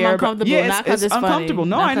because I'm uncomfortable, not because it's uncomfortable. Funny.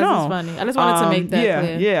 No, I know. It's funny. I just wanted to make that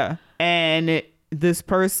clear. Yeah. And this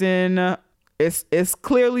person, it's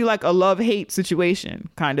clearly like a love-hate situation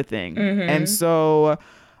kind of thing. And so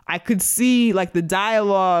I could see like the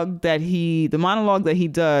monologue that he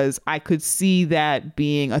does, I could see that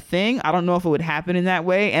being a thing. I don't know if it would happen in that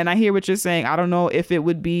way. And I hear what you're saying. I don't know if it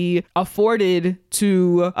would be afforded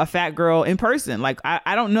to a fat girl in person. Like,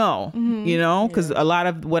 I don't know, you know, because a lot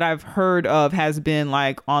of what I've heard of has been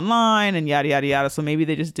like online and yada, yada, yada. So maybe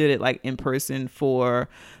they just did it like in person for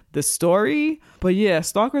the story. But yeah,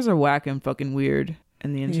 stalkers are whack and fucking weird.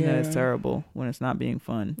 And the internet is terrible when it's not being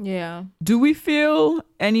fun. Yeah. Do we feel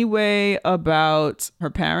any way about her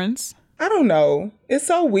parents? I don't know. It's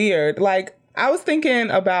so weird. Like, I was thinking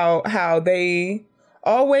about how they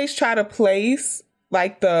always try to place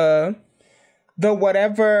like the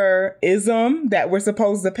whatever ism that we're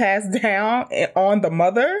supposed to pass down on the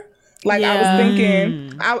mother. Like, I was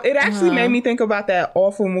thinking, it actually made me think about that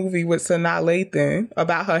awful movie with Sanaa Lathan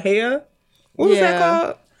about her hair. What was that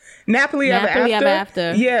called? Nappily Ever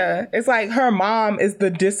After. Yeah. It's like her mom is the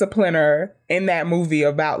discipliner in that movie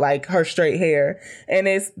about like her straight hair. And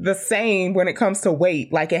it's the same when it comes to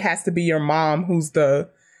weight. Like, it has to be your mom who's the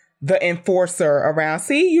enforcer around.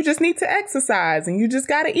 See, you just need to exercise and you just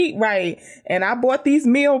got to eat right. And I bought these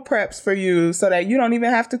meal preps for you so that you don't even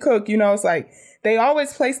have to cook. You know, it's like they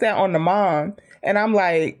always place that on the mom. And I'm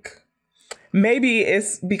like, maybe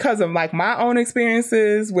it's because of like my own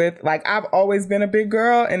experiences with like, I've always been a big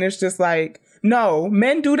girl, and it's just like, no,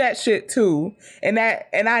 men do that shit too. And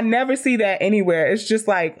I never see that anywhere. It's just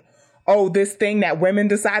like, oh, this thing that women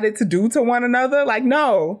decided to do to one another. Like,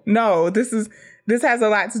 no, this has a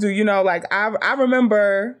lot to do, you know, like I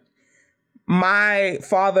remember my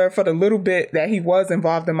father, for the little bit that he was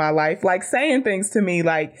involved in my life, like saying things to me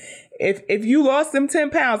like, if you lost them 10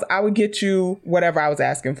 pounds, I would get you whatever I was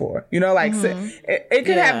asking for. You know, like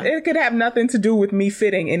it could have nothing to do with me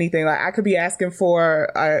fitting anything. Like I could be asking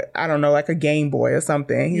for, I don't know, like a Game Boy or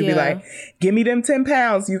something. He'd be like, give me them 10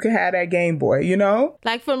 pounds. You can have that Game Boy, you know?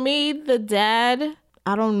 Like for me, the dad,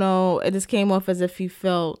 I don't know. It just came off as if he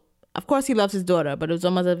felt, of course he loves his daughter, but it was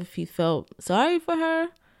almost as if he felt sorry for her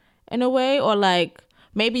in a way, or like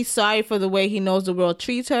maybe sorry for the way he knows the world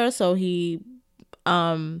treats her. So he,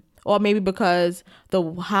 or maybe because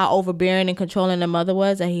how overbearing and controlling the mother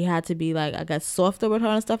was, that he had to be like, I guess, softer with her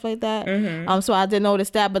and stuff like that. So I did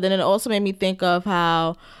notice that, but then it also made me think of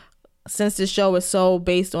how, since this show is so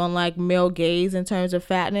based on like male gaze in terms of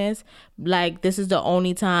fatness, like this is the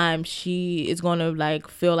only time she is going to like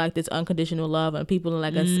feel like this unconditional love, and people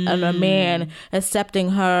like a man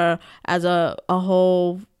accepting her as a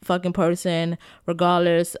whole fucking person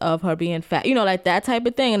regardless of her being fat, you know, like that type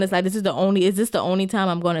of thing. And it's like, is this the only time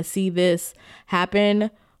I'm going to see this happen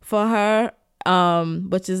for her?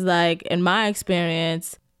 Which is like, in my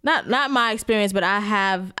experience, not my experience, but I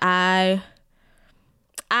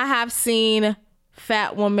have seen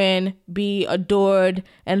fat women be adored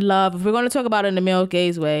and loved. If we're going to talk about it in the male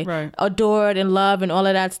gaze way, right, adored and loved and all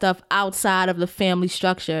of that stuff outside of the family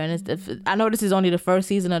structure. And I know this is only the first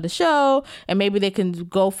season of the show, and maybe they can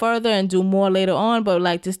go further and do more later on, but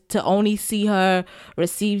like just to only see her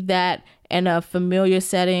receive that in a familiar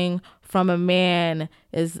setting from a man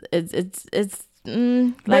it's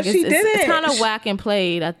like it's kind of whack and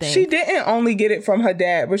played. I think she didn't only get it from her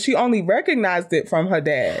dad, but she only recognized it from her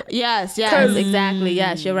dad. Yes, exactly.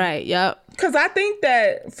 Yes, you're right. Yep. Because I think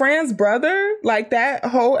that Fran's brother, like that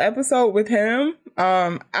whole episode with him,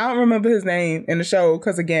 I don't remember his name in the show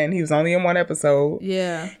because again, he was only in one episode.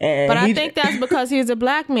 Yeah, but I think that's because he's a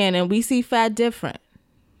black man and we see fat different.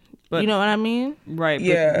 But, you know what I mean? Right.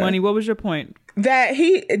 Yeah. But Money, what was your point?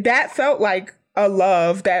 That felt like a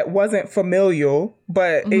love that wasn't familial,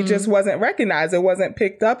 but it just wasn't recognized. It wasn't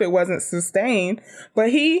picked up. It wasn't sustained. But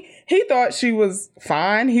he thought she was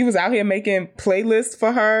fine. He was out here making playlists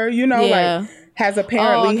for her, you know, like has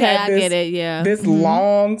apparently had this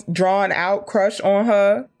long drawn out crush on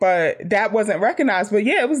her, but that wasn't recognized. But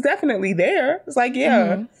yeah, it was definitely there. It's like,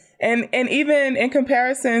 and even in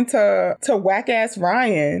comparison to whack ass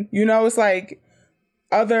Ryan, you know, it's like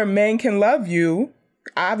other men can love you,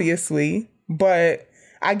 obviously, but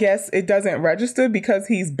I guess it doesn't register because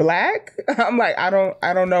he's black. I'm like, I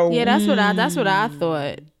don't know. Yeah, that's what I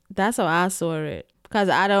thought. That's how I saw it. Because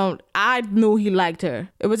I knew he liked her.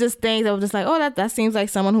 It was just things that was just like, oh, that seems like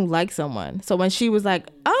someone who likes someone. So when she was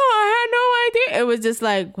like, oh, I had no idea. It was just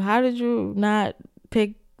like, how did you not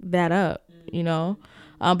pick that up, you know?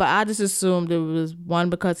 But I just assumed it was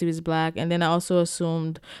one because he was black, and then I also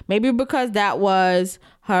assumed maybe because that was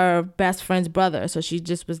her best friend's brother, so she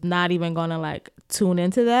just was not even gonna like tune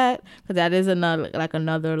into that, because that is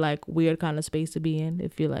another like weird kind of space to be in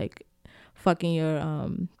if you're like fucking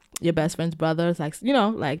your best friend's brother. It's like, you know,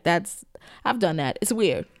 like I've done that. It's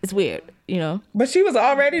weird, you know. But she was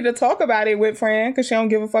all ready to talk about it with Fran because she don't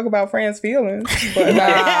give a fuck about Fran's feelings. But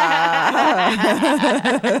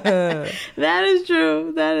that is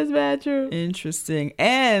true. That is bad true. Interesting.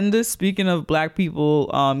 And speaking of black people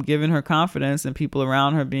giving her confidence and people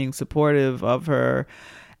around her being supportive of her,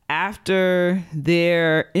 after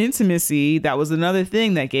their intimacy, that was another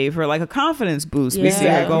thing that gave her like a confidence boost. We see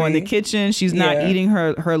her go in the kitchen. She's not eating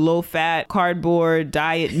her low-fat cardboard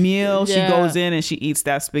diet meal. She goes in and she eats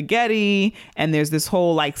that spaghetti. And there's this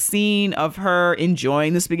whole like scene of her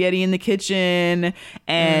enjoying the spaghetti in the kitchen.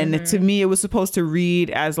 And to me, it was supposed to read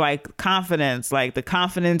as like confidence, like the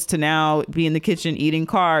confidence to now be in the kitchen eating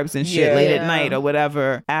carbs and shit late at night or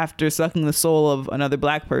whatever after sucking the soul of another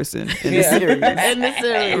black person in the series. In the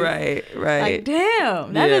series. Right. Like,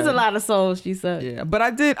 damn, that is a lot of souls she sucked. Yeah, but I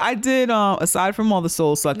did. Aside from all the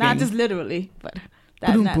soul sucking, not just literally, but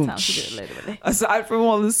that's not how she did it literally. Aside from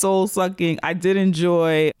all the soul sucking, I did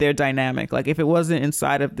enjoy their dynamic. Like, if it wasn't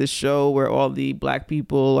inside of this show where all the black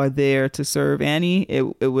people are there to serve Annie,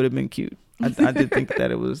 it would have been cute. I did think that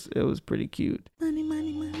it was pretty cute. Money,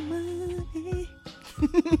 money, money, money.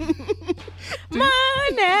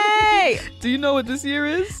 Money. Do you know what this year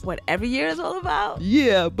is? What every year is all about?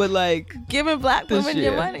 Yeah, but like Giving black this women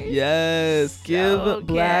year. your money. Yes, give Okay.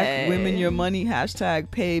 black women your money.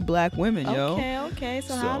 # pay black women, yo. Okay.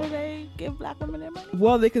 So how do they give black women their money?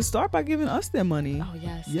 Well, they can start by giving us their money. Oh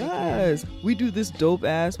yes. they Yes, we do this dope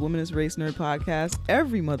ass Womenist Race Nerd podcast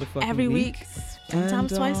every motherfucking can. Every week.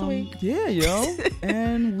 Sometimes And, twice a week. Yeah, yo.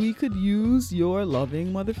 And we could use your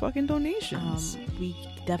loving motherfucking donations. We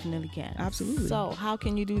definitely can. Absolutely. So how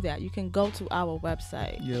can you do that? You can go to our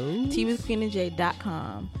website, Yo.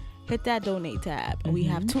 teawithqueenandj.com. Hit that donate tab, and we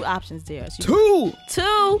have two options there.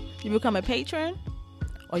 So you become a patron,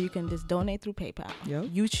 or you can just donate through PayPal. Yep.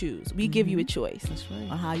 You choose. We give you a choice. That's right.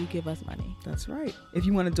 On how you give us money. That's right. If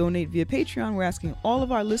you want to donate via Patreon, we're asking all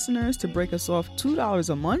of our listeners to break us off $2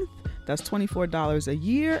 a month. That's $24 a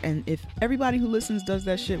year. And if everybody who listens does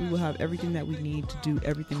that shit, we will have everything that we need to do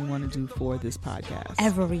everything we want to do for this podcast.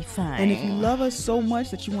 Everything. And if you love us so much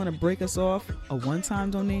that you want to break us off a one-time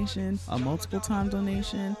donation, a multiple-time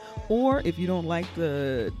donation, or if you don't like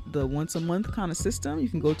the once-a-month kind of system, you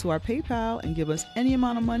can go to our PayPal and give us any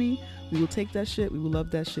amount of money. We will take that shit. We will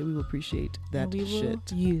love that shit. We will appreciate that we shit.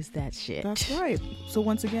 will use that shit. That's right. So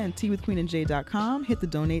once again, teawithqueenandj.com, hit the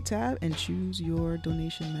donate tab and choose your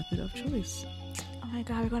donation method of choice. Oh my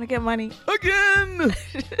God, we're gonna get money Again!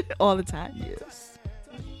 all the time. Yes.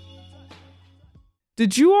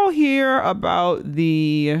 Did you all hear about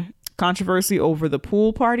the controversy over the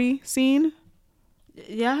pool party scene?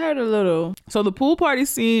 Yeah, I heard a little. So the pool party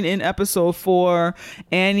scene in episode 4,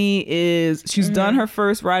 Annie she's done her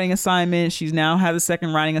first writing assignment. She's now had a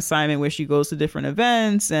second writing assignment where she goes to different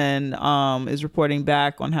events and is reporting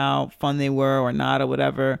back on how fun they were or not or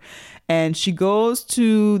whatever. And she goes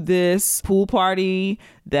to this pool party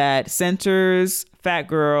that centers fat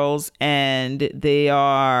girls, and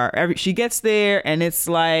she gets there and it's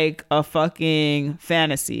like a fucking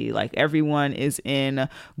fantasy. Like everyone is in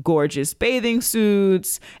gorgeous bathing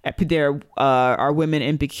suits. There are women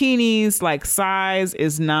in bikinis. Like size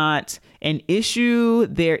is not an issue.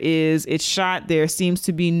 It's shot. There seems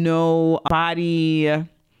to be no body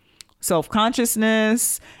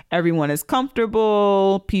self-consciousness. Everyone is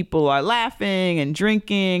comfortable. People are laughing and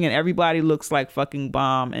drinking, and everybody looks like fucking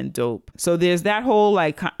bomb and dope. So there's that whole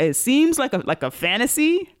it seems like a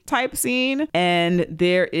fantasy type scene. And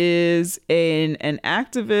there is an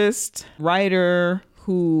activist writer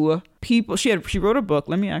she wrote a book.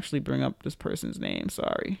 Let me actually bring up this person's name.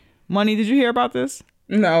 Sorry. Money, did you hear about this?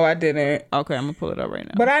 No, I didn't. Okay, I'm gonna pull it up right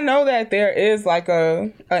now. But I know that there is like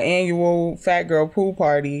a annual fat girl pool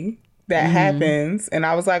party that happens, and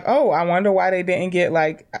I was like, oh, I wonder why they didn't get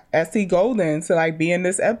like S.T. Golden to like be in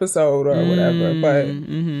this episode or whatever. But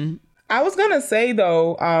I was gonna say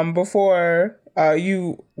though, before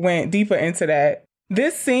you went deeper into that,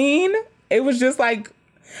 this scene, it was just like,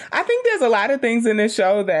 I think there's a lot of things in this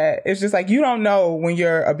show that it's just like you don't know when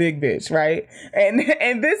you're a big bitch, right?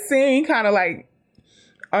 And this scene kind of like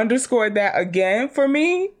underscored that again for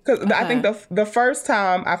me, because I think the first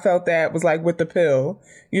time I felt that was like with the pill,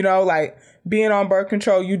 like being on birth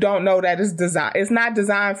control. You don't know that it's not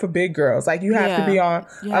designed for big girls. Like you have to be on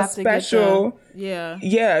a special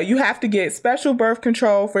you have to get special birth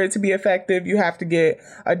control for it to be effective. You have to get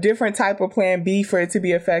a different type of plan B for it to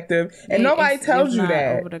be effective, and nobody tells you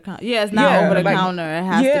that. It's not over the counter. It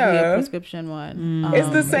has to be a prescription one. It's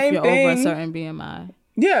the same if you're thing. Over a certain BMI.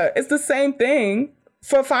 Yeah, it's the same thing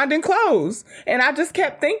for finding clothes. And I just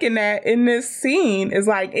kept thinking that in this scene is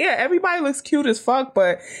like, yeah, everybody looks cute as fuck,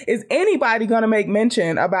 but is anybody gonna make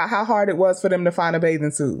mention about how hard it was for them to find a bathing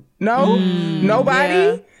suit? No? Nobody?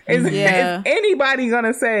 Yeah. Is anybody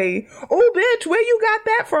gonna say, oh bitch, where you got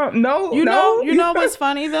that from? No. You know what's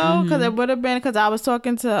funny though? Because it would have been, because I was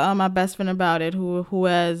talking to my best friend about it,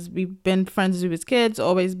 we've been friends with his kids,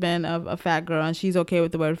 always been a fat girl, and she's okay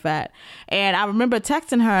with the word fat. And I remember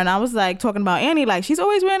texting her and I was like talking about Annie, like she's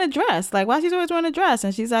always wearing a dress. Like why she's always wearing a dress?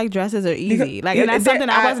 And she's like, dresses are easy. Like, and that's something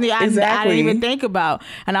I didn't even think about.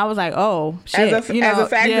 And I was like, oh shit. As a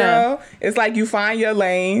fat girl, it's like you find your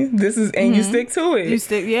lane. This is, and you stick to it. You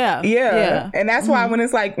stick, Yeah. And that's why when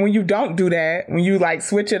it's like, when you don't do that, when you like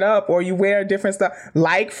switch it up or you wear different stuff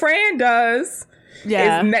like Fran does.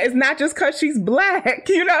 Yeah. It's not just because she's black.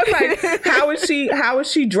 It's like, how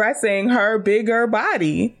is she dressing her bigger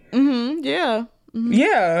body? Yeah.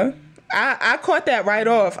 Yeah. I caught that right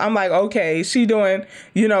off. I'm like, okay, she doing,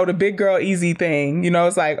 the big girl easy thing.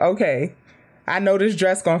 It's like, okay, I know this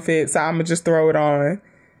dress gonna fit, so I'm gonna just throw it on.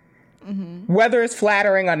 Whether it's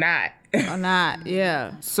flattering or not. or not.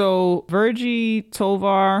 Yeah. So Virgie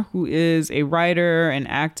Tovar, who is a writer and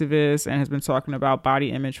activist and has been talking about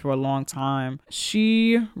body image for a long time,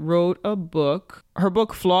 she wrote a book, her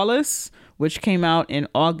book Flawless, which came out in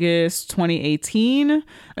August 2018.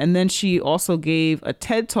 And then she also gave a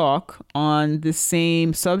TED Talk on the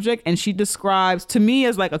same subject. And she describes, to me,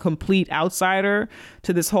 as like a complete outsider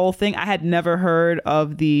to this whole thing. I had never heard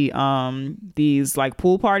of these like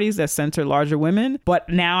pool parties that center larger women. But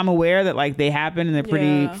now I'm aware that like they happen and they're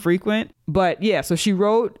pretty frequent. But yeah, so she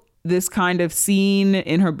wrote this kind of scene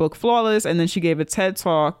in her book Flawless. And then she gave a TED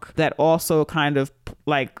Talk that also kind of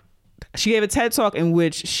like, she gave a TED Talk in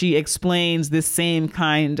which she explains this same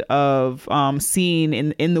kind of scene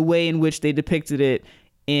in the way in which they depicted it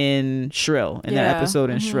in Shrill, in that episode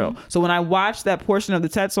in Shrill. So when I watched that portion of the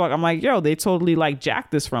TED Talk, I'm like, yo, they totally like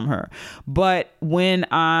jacked this from her. But when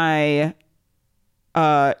Ijeoma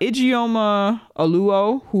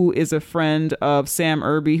Oluo, who is a friend of Sam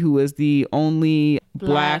Irby, who is the only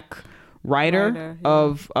black writer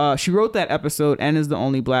of she wrote that episode and is the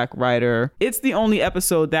only black writer. It's the only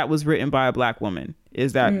episode that was written by a black woman,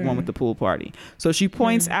 is that one with the pool party. So she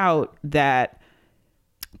points out that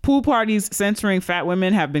pool parties centering fat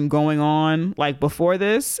women have been going on like before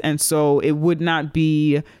this, and so it would not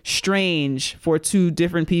be strange for two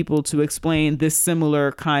different people to explain this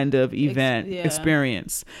similar kind of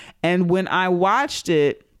experience. And when I watched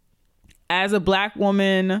it as a black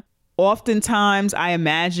woman, oftentimes I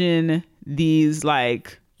imagine these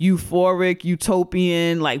like euphoric,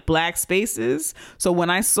 utopian, like black spaces. So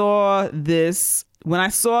when I saw this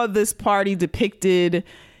party depicted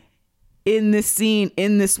in this scene,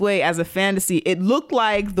 in this way as a fantasy, it looked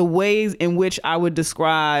like the ways in which I would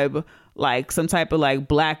describe like some type of like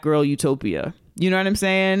black girl utopia. You know what I'm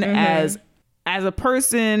saying? As a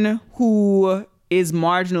person who is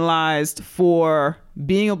marginalized for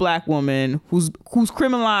being a black woman, who's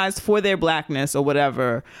criminalized for their blackness or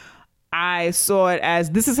whatever, I saw it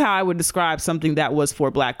as, this is how I would describe something that was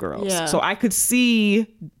for black girls. Yeah. So I could see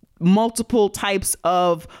multiple types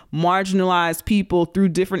of marginalized people through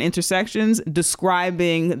different intersections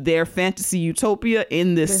describing their fantasy utopia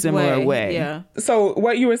in this similar way. Yeah. So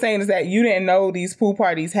what you were saying is that you didn't know these pool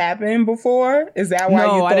parties happened before? Is that why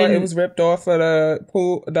you thought it was ripped off of the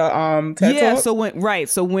pool, the TED Talk?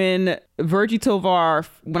 So when Virgie Tovar,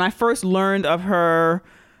 when I first learned of her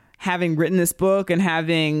having written this book and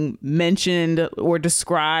having mentioned or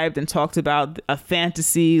described and talked about a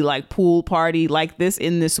fantasy like pool party like this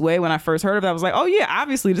in this way, when I first heard of it, I was like, oh yeah,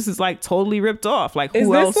 obviously this is like totally ripped off. Like,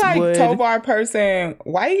 who else would? Is this like Tovar person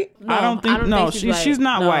white? No, I don't think she's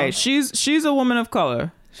not white. She's a woman of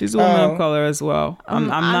color. She's a woman of color as well. I'm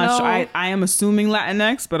not sure. I am assuming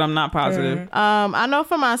Latinx, but I'm not positive. I know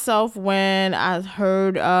for myself, when I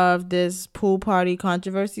heard of this pool party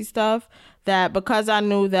controversy stuff, that because I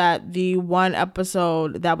knew that the one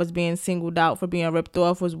episode that was being singled out for being ripped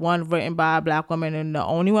off was one written by a black woman and the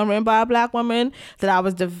only one written by a black woman, that I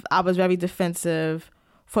was very defensive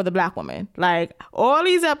for the black woman. Like, all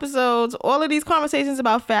these episodes, all of these conversations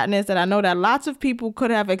about fatness that I know that lots of people could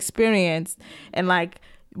have experienced, and like,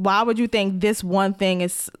 why would you think this one thing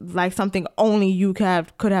is like something only you could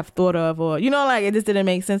have thought of? Or, you know, like, it just didn't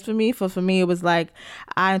make sense for me. For me, it was like,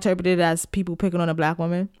 I interpreted it as people picking on a black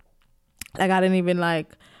woman. Like, I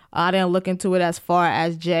didn't look into it as far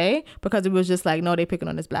as Jay, because it was just like, no, they picking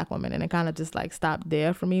on this black woman. And it kind of just like stopped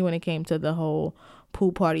there for me when it came to the whole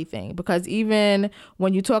pool party thing. Because even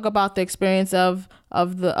when you talk about the experience of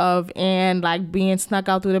Anne like being snuck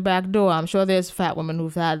out through the back door, I'm sure there's fat women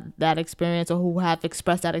who've had that experience or who have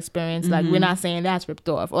expressed that experience. Like, we're not saying that's ripped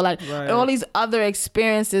off, or like all these other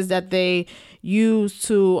experiences that they use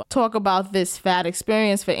to talk about this fat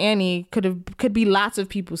experience for Annie could be lots of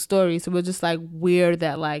people's stories. So we're just like, weird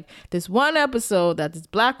that like this one episode that this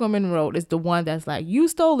black woman wrote is the one that's like, you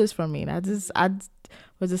stole this from me. And I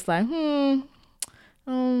was just like,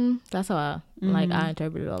 that's how I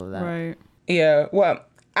interpreted all of that. Right. Yeah. Well,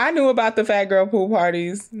 I knew about the fat girl pool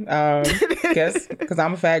parties. Guess because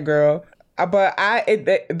I'm a fat girl. But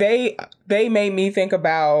they made me think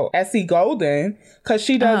about Essie Golden, because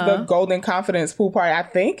she does the Golden Confidence pool party. I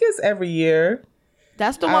think it's every year.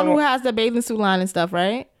 That's the one who has the bathing suit line and stuff,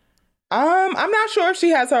 right? I'm not sure if she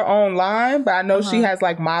has her own line, but I know she has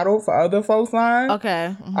like modeled for other folks' line.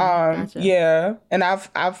 Okay. Gotcha. Yeah, and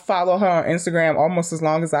I've followed her on Instagram almost as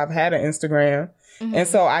long as I've had an Instagram. And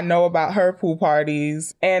so I know about her pool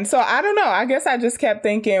parties. And so I don't know. I guess I just kept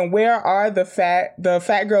thinking, where are the fat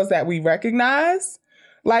girls that we recognize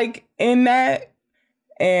like in that?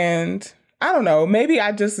 And I don't know. Maybe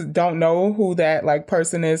I just don't know who that like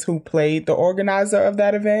person is who played the organizer of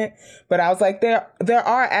that event. But I was like, there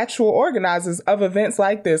are actual organizers of events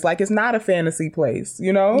like this. Like, it's not a fantasy place,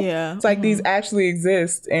 you know? Yeah. It's like these actually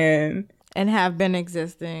exist and have been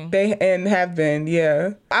existing. Yeah.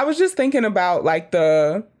 I was just thinking about like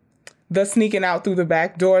the sneaking out through the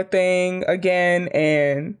back door thing again,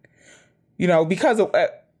 and you know, because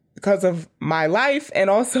of my life, and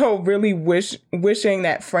also really wishing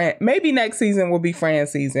that Fran, maybe next season will be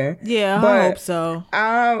Fran's season. Yeah, but I hope so.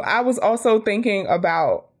 I was also thinking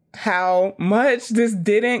about how much this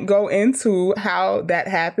didn't go into how that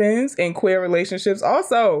happens in queer relationships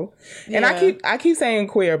also. And I keep saying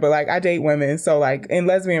queer, but like I date women, so like in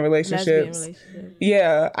lesbian relationships.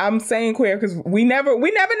 Yeah, I'm saying queer because we never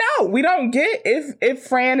know. We don't get if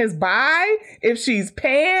Fran is bi, if she's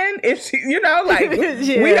pan, if she, you know, like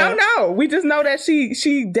we don't know. We just know that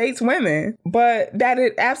she dates women, but that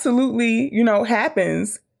it absolutely, you know,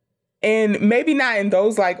 happens, and maybe not in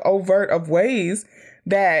those like overt of ways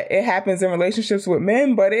that it happens in relationships with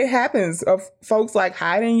men, but it happens of folks like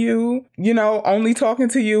hiding you, you know, only talking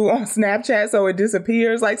to you on Snapchat so it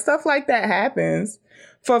disappears. Like stuff like that happens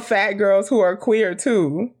for fat girls who are queer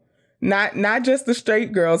too. Not just the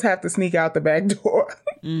straight girls have to sneak out the back door.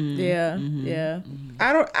 Yeah.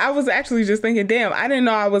 I was actually just thinking, damn, I didn't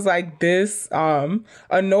know I was like this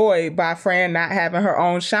annoyed by Fran not having her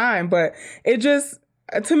own shine, but it just,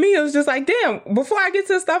 to me, it was just like, damn, before I get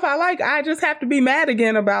to the stuff I like, I just have to be mad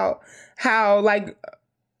again about how like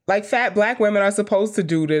fat black women are supposed to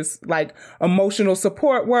do this, like emotional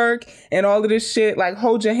support work and all of this shit, like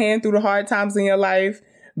hold your hand through the hard times in your life,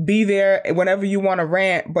 be there whenever you want to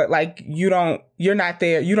rant, but like you're not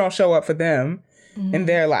there, you don't show up for them in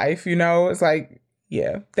their life, you know? It's like,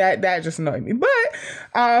 yeah, that just annoyed me. But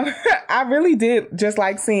I really did just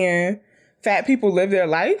like seeing fat people live their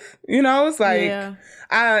life, you know? It's like,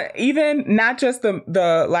 even not just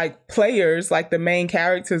the like players, like the main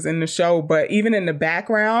characters in the show, but even in the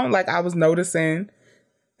background, like I was noticing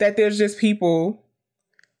that there's just people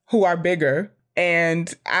who are bigger,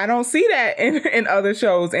 and I don't see that in other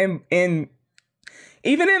shows, and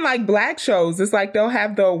even in like black shows. It's like they'll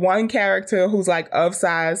have the one character who's like of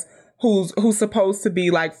size, who's supposed to be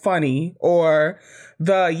like funny, or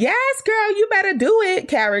the yes girl you better do it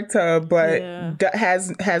character, but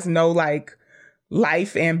has no like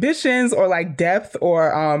life ambitions or like depth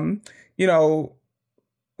or you know,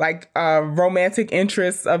 like romantic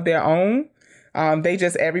interests of their own. They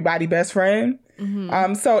just everybody best friend.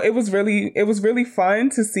 So it was really fun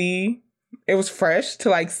to see. It was fresh to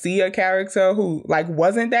like see a character who like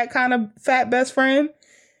wasn't that kind of fat best friend.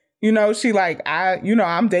 You know, she like,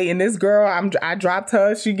 I'm dating this girl. I dropped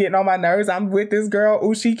her. She getting on my nerves. I'm with this girl.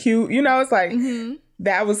 Ooh, she cute. You know, it's like,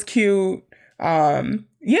 that was cute.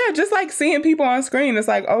 Yeah, just like seeing people on screen. It's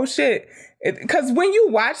like, oh shit. Because when you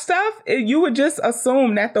watch stuff, you would just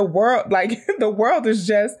assume that the world is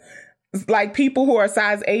just like people who are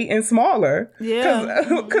size 8 and smaller. Yeah.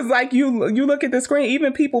 Because like you look at the screen,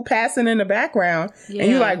 even people passing in the background,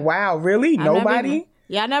 and you're like, wow, really? Nobody?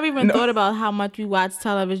 I never even thought about how much we watch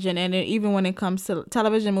television, and even when it comes to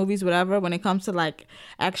television, movies, whatever, when it comes to like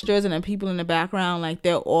extras and the people in the background, like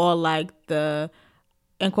they're all like the,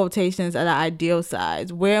 in quotations, at the ideal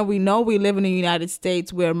size, where we know we live in the United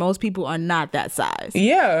States where most people are not that size.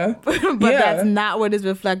 Yeah. But that's not what is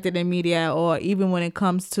reflected in media, or even when it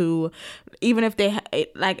comes to, even if they,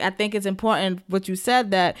 like, I think it's important what you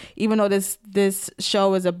said, that even though this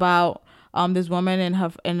show is about this woman and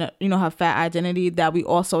her fat identity, that we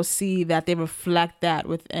also see that they reflect that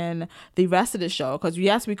within the rest of the show. Because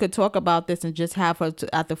yes, we could talk about this and just have her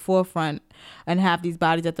at the forefront and have these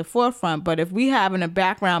bodies at the forefront, but if we have in the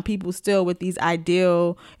background people still with these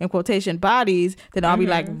ideal, in quotation, bodies, then are we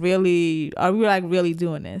really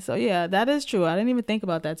doing this? So yeah, that is true. I didn't even think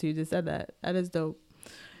about that till you just said that. That is dope.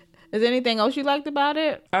 Is there anything else you liked about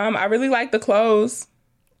it? I really liked the clothes.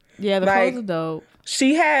 Yeah, the clothes are dope.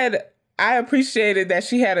 I appreciated that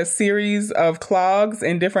she had a series of clogs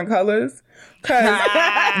in different colors, because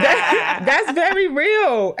that's very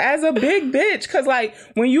real as a big bitch. Because like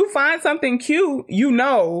when you find something cute, you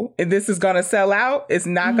know this is gonna sell out. It's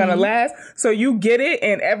not gonna last, so you get it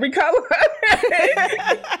in every color.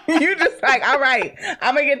 You just like, all right,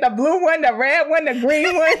 I'm gonna get the blue one, the red one, the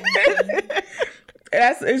green one.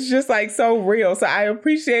 it's just like so real. So I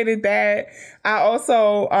appreciated that. I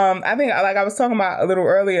also, I think like I was talking about a little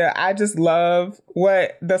earlier, I just love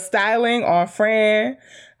what the styling on Fran.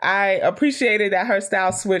 I appreciated that her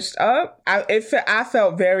style switched up. I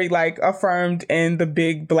felt very like affirmed in the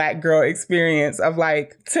big black girl experience of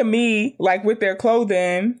like, to me, like with their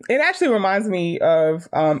clothing, it actually reminds me of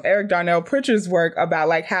Eric Darnell Pritchard's work about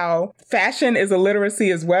like how fashion is a literacy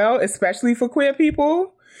as well, especially for queer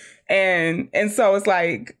people. And so it's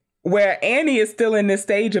like where Annie is still in this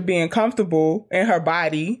stage of being comfortable in her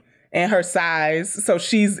body and her size. So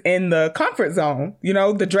she's in the comfort zone, you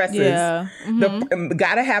know, the dresses, the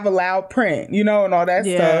gotta have a loud print, you know, and all that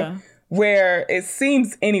stuff. Where it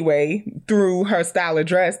seems anyway, through her style of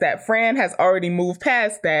dress, that Fran has already moved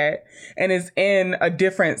past that and is in a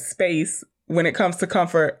different space when it comes to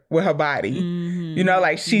comfort with her body. You know,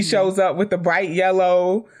 like she shows up with the bright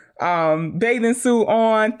yellow bathing suit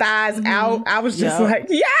on, thighs out. I was just like,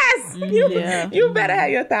 yes, you better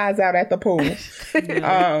have your thighs out at the pool.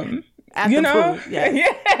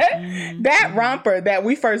 That romper that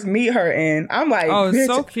we first meet her in, I'm like, oh, it's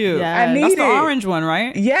so cute. Yes. I need That's it. the orange one,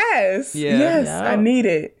 right? Yes, I need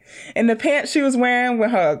it. And the pants she was wearing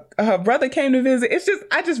when her brother came to visit,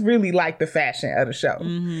 I just really like the fashion of the show.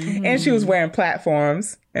 And she was wearing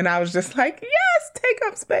platforms, and I was just like, yes, take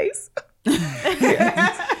up space.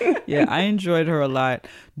 Yeah, I enjoyed her a lot.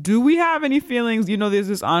 Do we have any feelings? You know, there's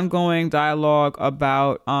this ongoing dialogue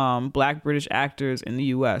about Black British actors in the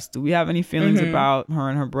U.S. Do we have any feelings about her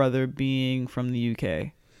and her brother being from the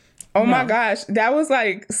U.K.? Oh my gosh, that was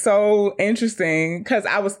like so interesting because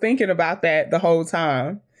I was thinking about that the whole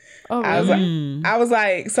time. Oh, really? I was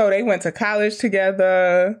like, so they went to college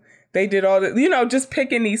together. They did all the, you know, just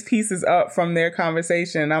picking these pieces up from their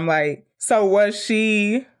conversation. I'm like, so was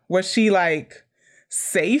she like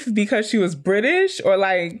safe because she was British, or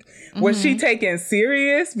like was she taken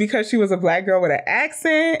serious because she was a black girl with an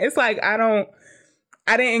accent? It's like I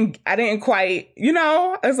didn't quite, you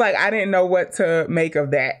know, it's like I didn't know what to make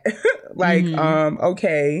of that. Like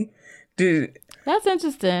okay, that's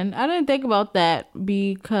interesting. I didn't think about that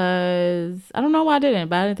because I don't know why I didn't,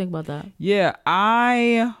 but I didn't think about that. Yeah,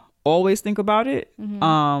 I always think about it.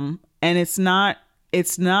 And it's not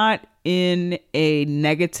in a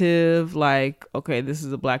negative, like, okay, this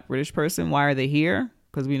is a Black British person, why are they here?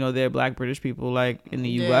 Because we know there are Black British people like in the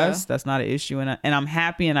US. That's not an issue. And I'm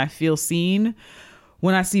happy and I feel seen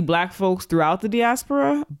when I see Black folks throughout the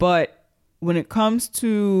diaspora. But when it comes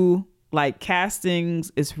to like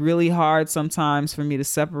castings, it's really hard sometimes for me to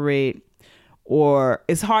separate, or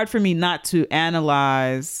it's hard for me not to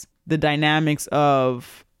analyze the dynamics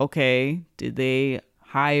of, okay, did they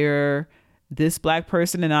hire this Black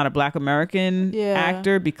person and not a Black American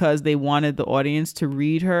actor because they wanted the audience to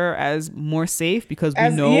read her as more safe, because we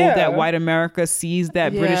know that white America sees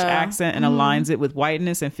that British accent and aligns it with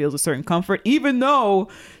whiteness and feels a certain comfort, even though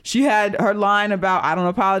she had her line about, I don't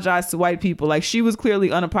apologize to white people. Like, she was clearly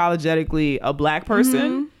unapologetically a Black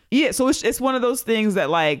person. Yeah, so it's one of those things that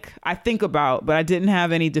like I think about, but I didn't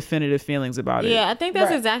have any definitive feelings about it. Yeah, I think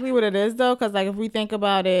that's exactly what it is though, because like if we think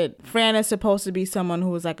about it, Fran is supposed to be someone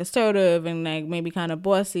who is like assertive and like maybe kind of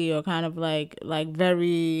bossy or kind of like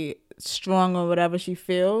very strong or whatever she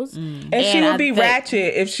feels. And she would be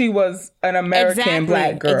ratchet if she was an American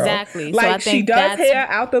Black girl. Exactly. Like, she does hair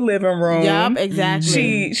out the living room. Yep,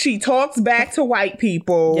 exactly. She talks back to white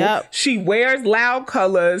people. Yep. She wears loud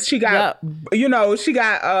colors. She got she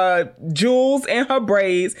got jewels in her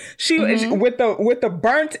braids. She with the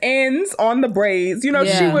burnt ends on the braids. You know,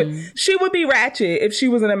 she would be ratchet if she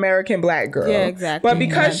was an American Black girl. Yeah, exactly. But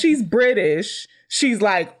because she's British, she's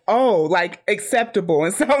like, oh, like acceptable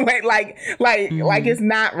in some way, like it's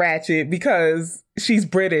not ratchet because she's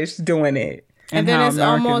British doing it. And then it's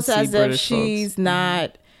almost as if she's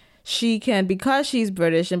not. She can, because she's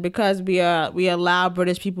British and because we allow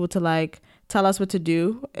British people to like tell us what to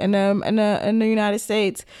do in the United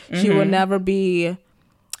States. She will never be.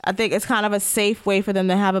 I think it's kind of a safe way for them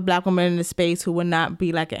to have a Black woman in the space who would not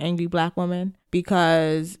be like an angry Black woman,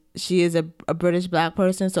 because she is a British Black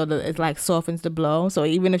person, so that it like softens the blow. So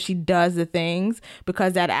even if she does the things,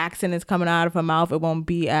 because that accent is coming out of her mouth, it won't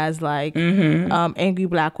be as like angry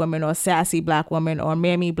Black woman or sassy Black woman or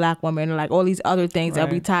mammy Black woman, or like all these other things that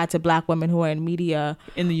we tied to Black women who are in media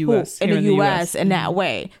in the US, in the US in that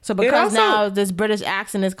way. So because now this British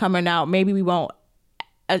accent is coming out, maybe we won't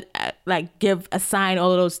like assign all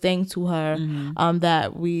of those things to her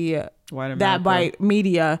that white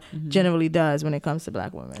media generally does when it comes to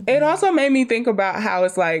Black women. It also made me think about how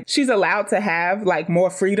it's like she's allowed to have like more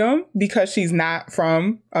freedom because she's not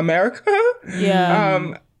from America.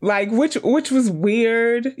 like which was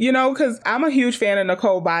weird, you know, because I'm a huge fan of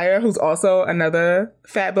Nicole Byer, who's also another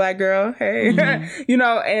fat black girl. Hey, you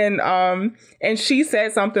know, and she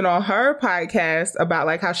said something on her podcast about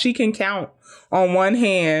like how she can count on one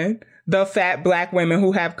hand the fat black women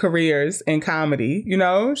who have careers in comedy. You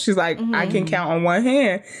know, she's like, I can count on one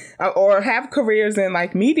hand, or have careers in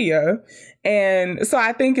like media. And so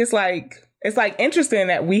I think it's like interesting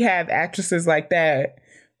that we have actresses like that,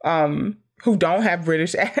 who don't have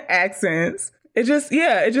British accents. It just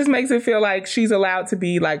makes it feel like she's allowed to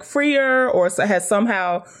be like freer, or has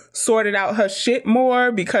somehow sorted out her shit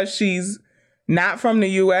more because she's not from the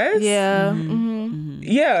US. Yeah.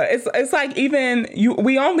 Yeah, it's like even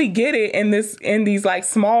we only get it in these like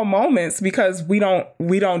small moments because we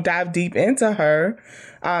don't dive deep into her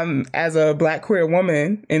as a black queer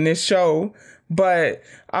woman in this show. But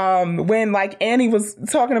when like Annie was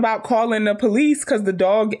talking about calling the police because the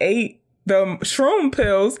dog ate the shroom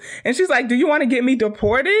pills, and she's like, do you want to get me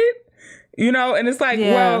deported? You know, and it's like,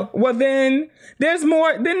 well, then there's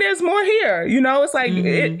more here. You know, it's like,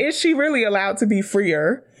 is she really allowed to be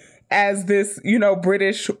freer as this, you know,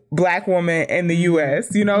 British black woman in the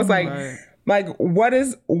US? You know, it's like what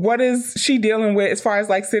is she dealing with as far as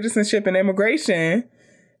like citizenship and immigration,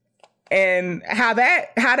 and how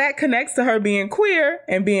that connects to her being queer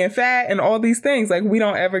and being fat and all these things. Like, we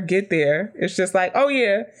don't ever get there. It's just like, oh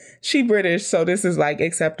yeah, she British, so this is like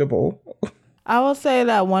acceptable. I will say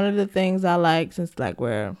that one of the things I like, since like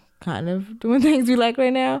we're kind of doing things we like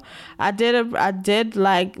right now, I did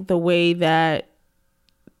like the way that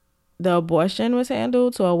the abortion was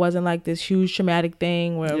handled. So it wasn't like this huge traumatic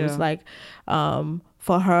thing where it was like,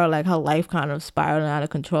 for her, like her life kind of spiraling out of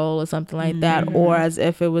control or something like that, or as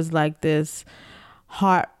if it was like this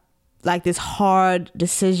hard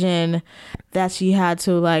decision that she had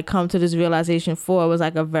to like come to this realization for. It was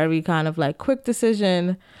like a very kind of like quick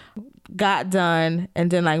decision, got done, and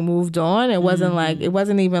then like moved on. It wasn't like, it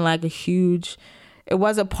wasn't even like a huge, it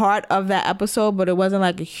was a part of that episode, but it wasn't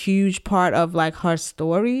like a huge part of like her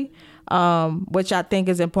story. Which I think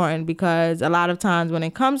is important, because a lot of times when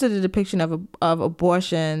it comes to the depiction of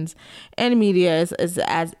abortions in media, it's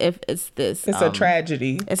as if it's this. It's a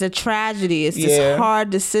tragedy. It's a tragedy. It's this hard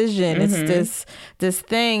decision. It's this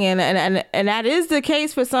thing, and that is the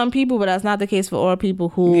case for some people, but that's not the case for all people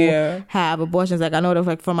who have abortions. Like, I know that,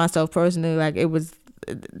 like, for myself personally, like it was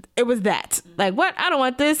that, like, what, I don't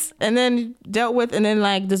want this, and then dealt with, and then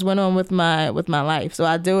like just went on with my life. So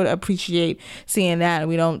I do appreciate seeing that, and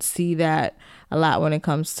we don't see that a lot when it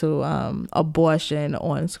comes to abortion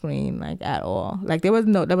on screen, like, at all. Like, there was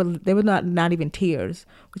not even tears,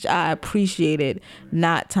 which I appreciated,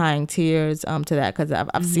 not tying tears to that, because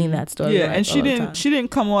I've seen that story. Yeah, like, and she didn't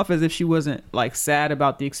come off as if she wasn't like sad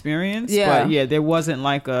about the experience. Yeah, but there wasn't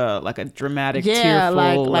like a dramatic,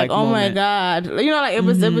 tearful, like oh moment. my God, you know, like it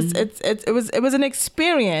was an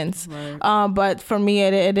experience. Right. But for me,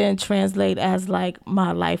 it didn't translate as like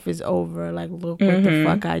my life is over. Like, look what the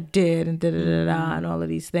fuck I did, and and all of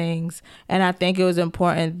these things. And I think it was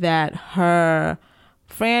important that her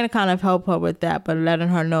friend kind of helped her with that, but letting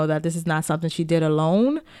her know that this is not something she did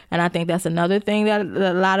alone. And I think that's another thing that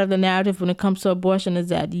a lot of the narrative when it comes to abortion is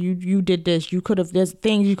that you did this, there's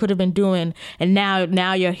things you could have been doing, and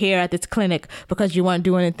now you're here at this clinic because you weren't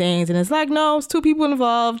doing the things. And it's like, no, it's two people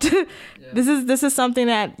involved. This is something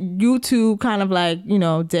that you two kind of like, you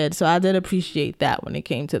know, did. So I did appreciate that when it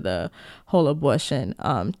came to the whole abortion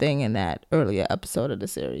thing in that earlier episode of the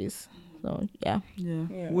series. So yeah.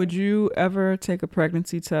 Would you ever take a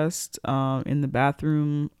pregnancy test in the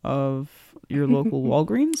bathroom of your local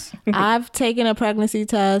Walgreens? I've taken a pregnancy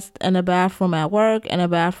test in a bathroom at work and a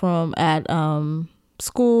bathroom at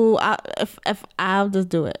school. If I'll just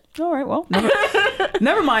do it. All right, well,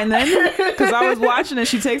 never mind then, because I was watching it.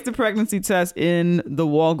 She takes the pregnancy test in the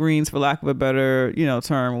Walgreens, for lack of a better, you know,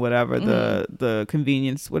 term, whatever, the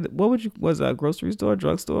convenience. What was a grocery store,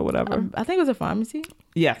 drugstore, whatever? I think it was a pharmacy.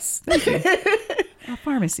 Yes, thank you. A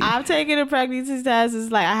pharmacy. I've taken a pregnancy test.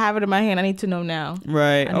 It's like, I have it in my hand. I need to know now.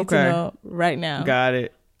 Right. I need to know right now. Got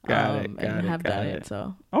it.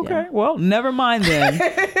 So okay, well, never mind then,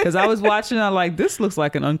 because I was watching, I like, this looks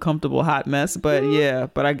like an uncomfortable hot mess, but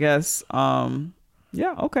I guess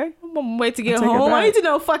okay, wait to get home. I need to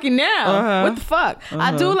know fucking now. What the fuck?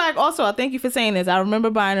 I do like, also, thank you for saying this, I remember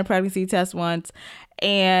buying a pregnancy test once,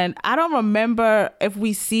 and I don't remember if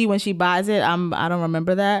we see when she buys it. I don't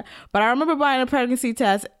remember that, but I remember buying a pregnancy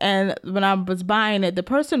test, and when I was buying it, the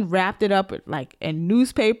person wrapped it up like in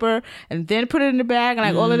newspaper and then put it in the bag and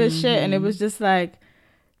like all of this shit, and it was just like,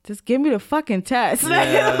 just give me the fucking test.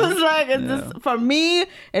 Yeah. It was like, it's just, for me,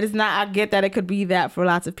 it is not, I get that it could be that for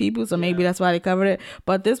lots of people, so maybe that's why they covered it.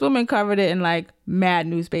 But this woman covered it in like mad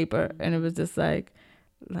newspaper, and it was just like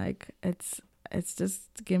it's just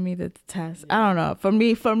give me the test. I don't know. For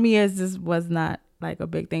me, it just was not like a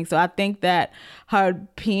big thing. So I think that her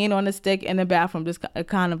peeing on the stick in the bathroom just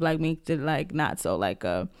kind of like makes it like not so like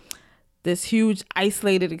this huge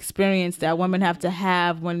isolated experience that women have to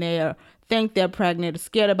have when they think they're pregnant,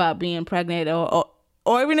 scared about being pregnant,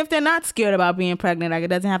 or even if they're not scared about being pregnant. Like, it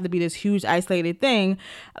doesn't have to be this huge isolated thing.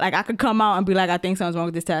 Like, I could come out and be like, I think something's wrong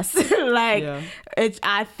with this test. Like,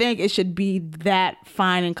 I think it should be that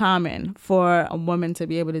fine and common for a woman to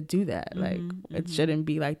be able to do that. Like, it shouldn't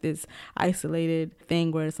be like this isolated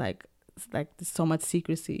thing where it's like there's so much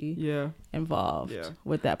secrecy involved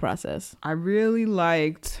with that process. I really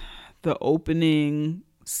liked the opening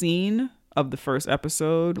scene of the first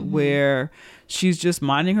episode where she's just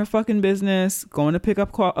minding her fucking business, going to pick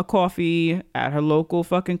up a coffee at her local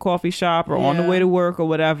fucking coffee shop or on the way to work or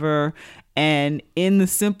whatever. And in the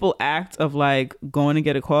simple act of like going to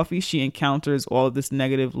get a coffee, she encounters all of this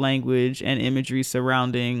negative language and imagery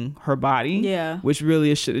surrounding her body. Yeah. Which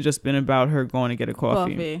really should have just been about her going to get a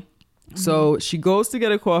coffee. So she goes to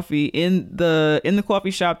get a coffee in the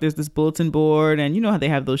coffee shop. There's this bulletin board, and you know how they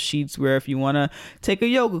have those sheets where if you want to take a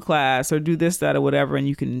yoga class or do this, that, or whatever, and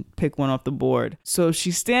you can pick one off the board. So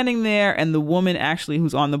she's standing there, and the woman actually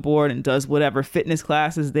who's on the board and does whatever fitness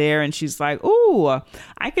class is there, and she's like, "Ooh,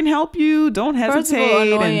 I can help you. Don't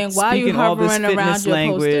hesitate." And speaking all this fitness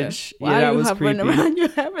language. Why are you hovering around your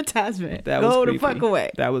advertisement? Go the fuck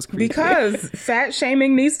away. That was creepy. Because fat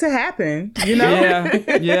shaming needs to happen. You know?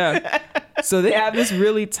 Yeah. So they have this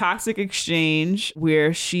really toxic exchange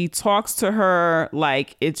where she talks to her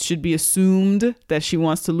like it should be assumed that she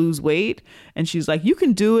wants to lose weight. And she's like, you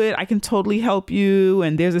can do it. I can totally help you.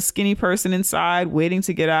 And there's a skinny person inside waiting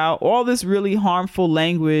to get out. All this really harmful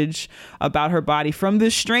language about her body from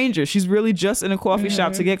this stranger. She's really just in a coffee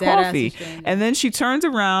shop to get coffee. And then she turns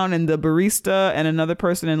around and the barista and another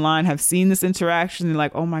person in line have seen this interaction. And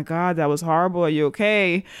like, oh my God, that was horrible. Are you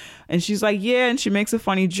okay? And she's like, yeah. And she makes a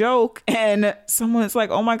funny joke. And someone's like,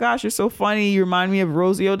 oh my gosh, you're so funny. You remind me of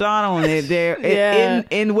Rosie O'Donnell. And they're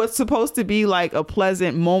in what's supposed to be like a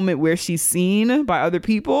pleasant moment where she's seen by other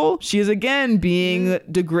people, she is again being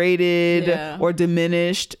degraded or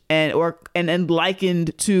diminished and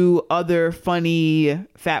likened to other funny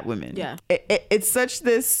fat women. It's such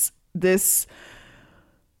this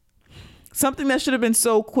something that should have been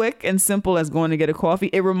so quick and simple as going to get a coffee.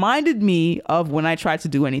 It reminded me of when I tried to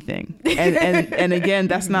do anything. And again,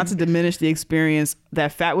 that's not to diminish the experience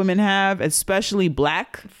that fat women have, especially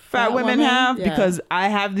black fat women have, because I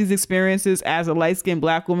have these experiences as a light-skinned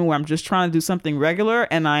black woman where I'm just trying to do something regular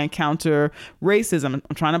and I encounter racism.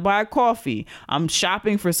 I'm trying to buy a coffee. I'm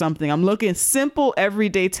shopping for something. I'm looking at simple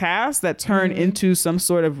everyday tasks that turn into some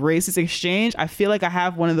sort of racist exchange. I feel like I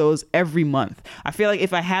have one of those every month. I feel like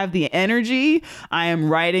if I have the energy, I am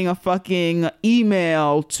writing a fucking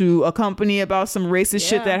email to a company about some racist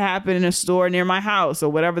shit that happened in a store near my house or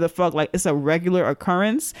whatever the fuck. Like, it's a regular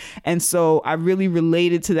occurrence. And so I really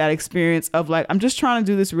related to that experience of like, I'm just trying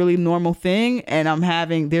to do this really normal thing, and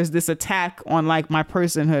there's this attack on like my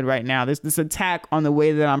personhood right now. There's this attack on the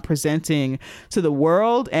way that I'm presenting to the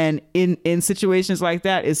world. And in situations like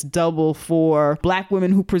that, it's double for black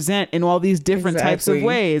women who present in all these different types of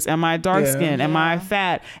ways. Am I dark skinned? Am I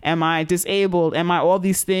fat? Am I disabled? Am I all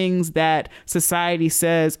these things that society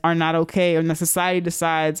says are not okay, or that society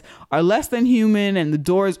decides are less than human, and the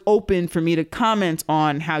door is open for me to comment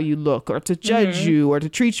on how you look or to judge you or to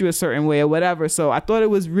treat you a certain way or whatever. So I thought it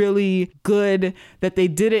was really good that they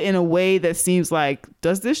did it in a way that seems like,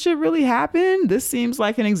 does this shit really happen? This seems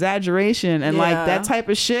like an exaggeration. And like that type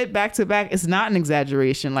of shit back to back is not an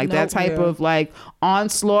exaggeration. Like that type of like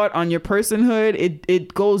onslaught on your personhood,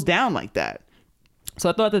 it goes down like that. So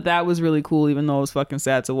I thought that was really cool, even though it was fucking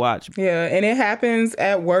sad to watch. Yeah, and it happens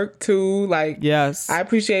at work too. Like, yes, I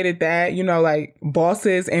appreciated that. You know, like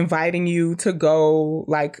bosses inviting you to go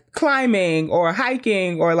like climbing or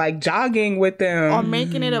hiking or like jogging with them, or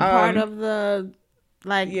making it a part of the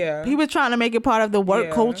he was trying to make it part of the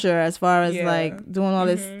work culture as far as like doing all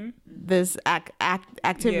this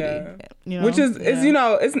activity. You know? Which is you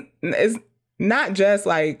know, it's not just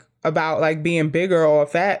like about like being bigger or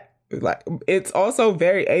fat. like it's also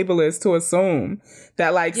very ableist to assume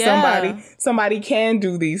that like somebody can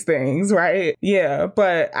do these things, right? Yeah,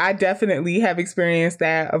 but I definitely have experienced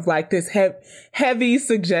that of like this heavy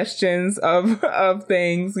suggestions of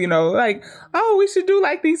things, you know, like, oh, we should do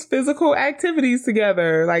like these physical activities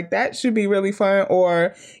together, like that should be really fun,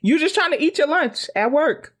 or you just trying to eat your lunch at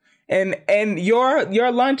work. And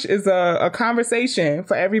your lunch is a conversation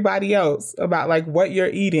for everybody else about like what you're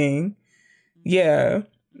eating. Yeah,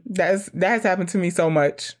 that has happened to me so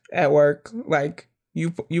much at work. Like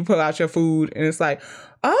you pull out your food and it's like,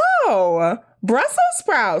 oh, Brussels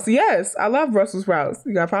sprouts. Yes, I love Brussels sprouts.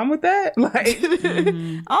 You got a problem with that? Like,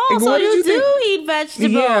 oh, so you do eat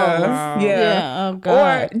vegetables? Yeah. Oh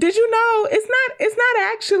God. Or did you know it's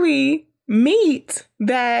not actually meat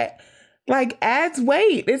that like adds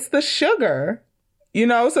weight? It's the sugar. You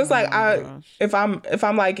know, so it's like if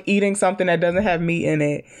I'm like eating something that doesn't have meat in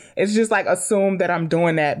it, it's just like assume that I'm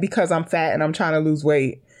doing that because I'm fat and I'm trying to lose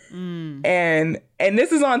weight. And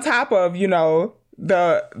this is on top of, you know,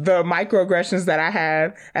 the microaggressions that I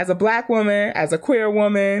have as a Black woman, as a queer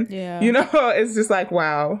woman. Yeah. You know, it's just like,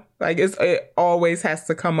 wow, like it always has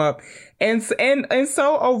to come up, and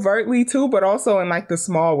so overtly too, but also in like the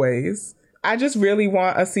small ways. I just really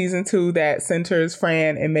want a season 2 that centers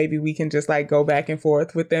Fran, and maybe we can just like go back and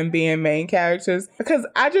forth with them being main characters. Because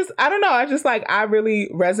I don't know. I really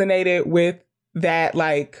resonated with that.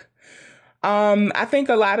 Like, I think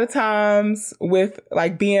a lot of times with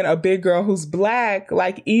like being a big girl who's Black,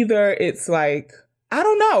 like either it's like, I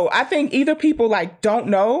don't know. I think either people like don't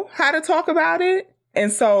know how to talk about it. And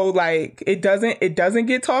so like it doesn't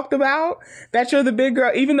get talked about that you're the big girl,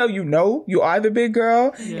 even though you know you are the big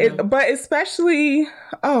girl. Yeah. But especially,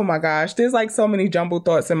 oh my gosh, there's like so many jumbled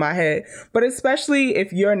thoughts in my head. But especially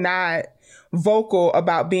if you're not vocal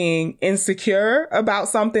about being insecure about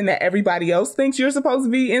something that everybody else thinks you're supposed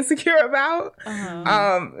to be insecure about.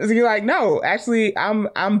 So you're like, no, actually I'm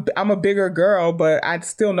a bigger girl, but I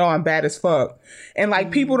still know I'm bad as fuck. And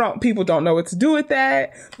like people don't know what to do with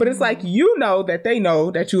that. But it's like, you know that they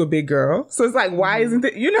know that you a big girl. So it's like, why isn't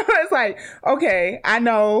it, you know, it's like, okay, I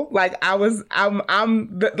know, like I'm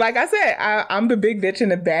like I said, I'm the big bitch in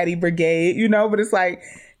the baddie brigade, you know, but it's like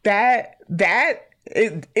that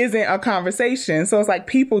it isn't a conversation. So it's like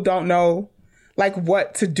people don't know like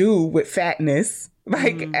what to do with fatness,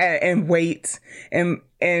 like and weight and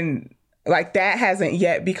like that hasn't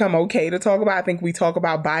yet become okay to talk about. I think we talk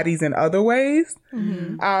about bodies in other ways.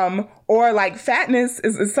 Or like fatness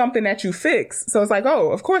is something that you fix. So it's like,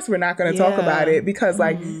 oh, of course we're not going to talk about it because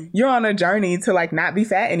like you're on a journey to like not be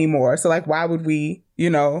fat anymore. So like why would we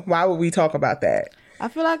talk about that? I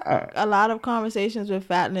feel like a lot of conversations with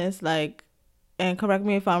fatness, like, and correct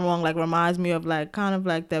me if I'm wrong, like reminds me of like kind of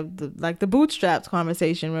like the bootstraps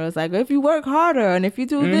conversation where it's like, if you work harder and if you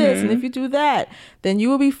do this and if you do that, then you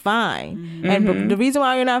will be fine. And the reason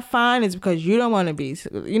why you're not fine is because you don't want to be,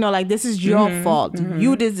 you know, like this is your fault.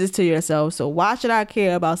 You did this to yourself. So why should I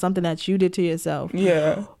care about something that you did to yourself?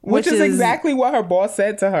 Yeah. Which is exactly what her boss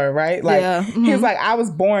said to her, right? Like he was like, I was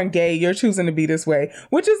born gay. You're choosing to be this way,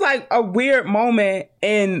 which is like a weird moment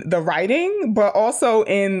in the writing, but also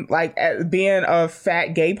in like being a fat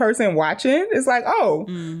gay person watching. It's like, oh,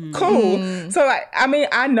 cool. So like, I mean,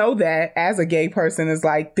 I know that as a gay person is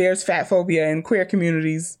like, there's fat phobia in queer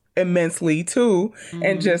communities immensely too.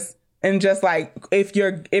 And just like, if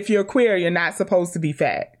you're queer, you're not supposed to be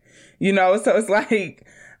fat, you know? So it's like,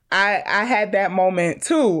 I had that moment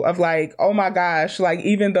too of like, oh my gosh, like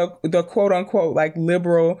even the quote unquote like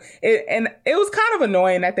liberal, and it was kind of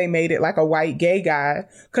annoying that they made it like a white gay guy,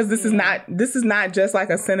 because this is not just like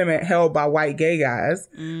a sentiment held by white gay guys.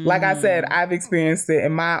 Like I said, I've experienced it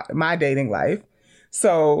in my dating life.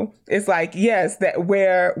 So it's like, yes, that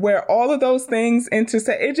where all of those things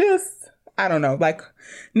intersect, it just, I don't know, like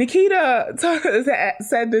Nikita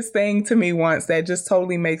said this thing to me once that just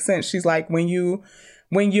totally makes sense. She's like, when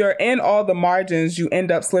you're in all the margins, you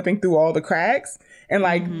end up slipping through all the cracks. And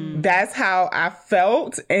like, that's how I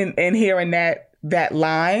felt in hearing that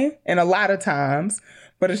line. And a lot of times,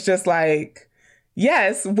 but it's just like,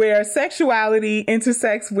 yes, where sexuality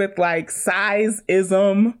intersects with like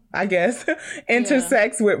sizeism, I guess,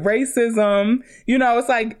 intersects with racism, you know, it's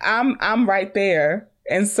like, I'm right there.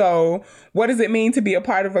 And so what does it mean to be a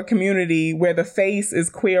part of a community where the face is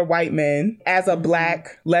queer white men as a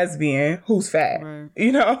Black lesbian who's fat,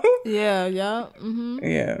 you know? Yeah.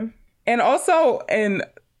 Yeah. And also, and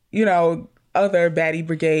you know, other baddie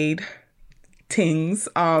brigade things.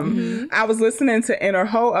 I was listening to Inner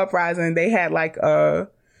Hoe Uprising. They had like a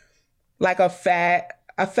fat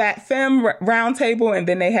a fat femme round table, and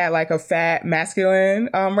then they had like a fat masculine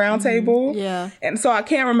round table. Yeah. And so I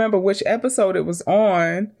can't remember which episode it was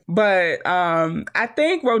on, but I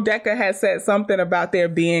think Rodeka had said something about there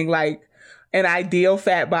being like an ideal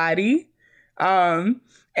fat body. And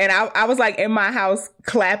I was like in my house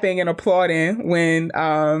clapping and applauding when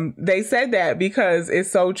they said that, because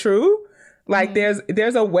it's so true. Like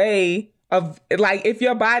there's a way of like, if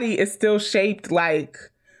your body is still shaped like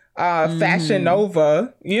Fashion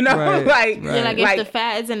Nova, you know, Right, Yeah, like if the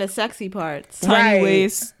fat is in the sexy parts. Tiny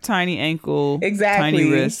waist, tiny ankle, exactly,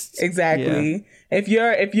 tiny wrist. exactly.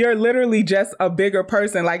 Yeah. If you're literally just a bigger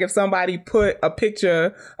person, like if somebody put a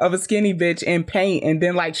picture of a skinny bitch in paint and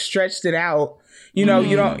then like stretched it out, you know,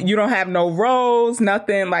 you don't have no rolls,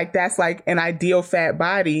 nothing, like that's like an ideal fat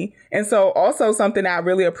body. And so also something I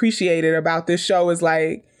really appreciated about this show is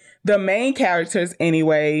like the main characters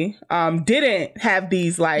anyway didn't have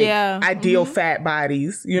these like ideal fat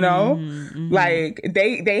bodies, you know? Like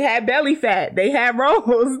they had belly fat, they had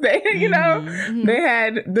rolls, they you know, they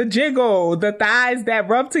had the jiggle, the thighs that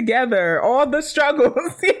rub together, all the struggles,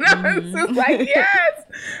 you know? It's just like, yes,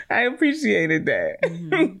 I appreciated that.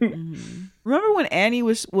 Remember when Annie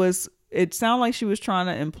was it sounded like she was trying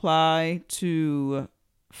to imply to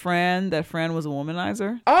Fran that Fran was a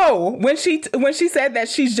womanizer? Oh, when she said that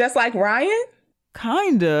she's just like Ryan?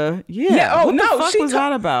 Kinda, yeah. Oh, what no, the fuck was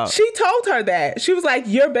that about? She told her that. She was like,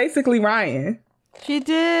 "You're basically Ryan." She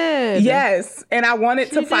did. Yes, and I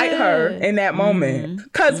wanted to fight her in that moment.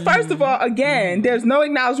 Because first of all, again, there's no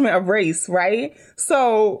acknowledgement of race, right?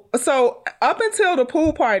 So up until the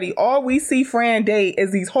pool party, all we see Fran date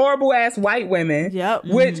is these horrible ass white women,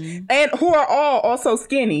 and who are all also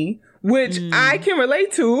skinny, which I can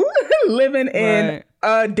relate to, living in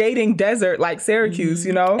a dating desert like Syracuse,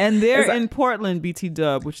 you know? And they're in Portland, BT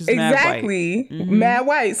Dub, which is exactly mad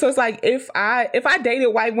white. So it's like if I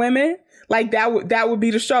dated white women, like that would be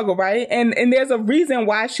the struggle, right? And there's a reason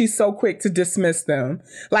why she's so quick to dismiss them.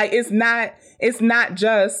 Like it's not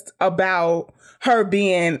just about her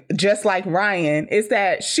being just like Ryan. It's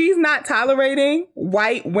that she's not tolerating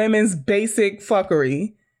white women's basic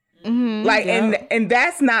fuckery. Like and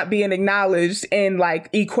that's not being acknowledged, and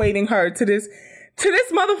like equating her to this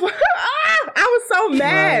motherfucker. I was so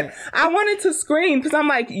mad. Right. I wanted to scream because I'm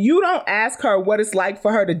like, you don't ask her what it's like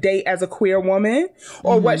for her to date as a queer woman,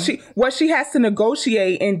 or what she has to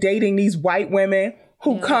negotiate in dating these white women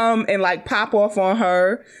who come and like pop off on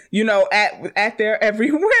her, you know, at their every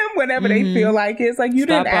whim whenever they feel like it. It's like, you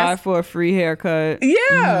Stop didn't ask by for a free haircut.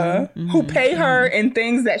 Yeah. Who pay her in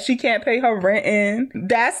things that she can't pay her rent in.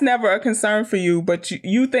 That's never a concern for you, but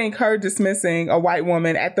you think her dismissing a white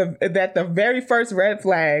woman at the very first red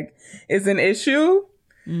flag is an issue,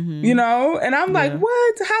 you know? And I'm like,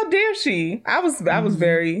 what? How dare she? I was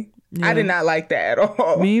very... Yeah. I did not like that at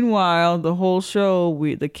all. Meanwhile, the whole show,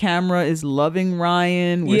 the camera is loving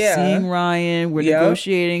Ryan. We're seeing Ryan. We're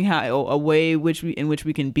negotiating a way in which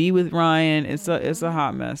we can be with Ryan. It's a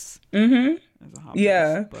hot mess. It's a hot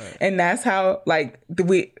mess, but... and that's how like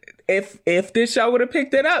if this show would have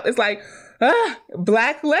picked it up, it's like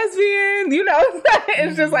black lesbian. You know,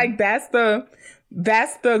 it's just like that's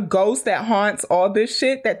the ghost that haunts all this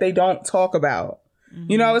shit that they don't talk about.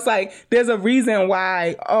 You know, it's like there's a reason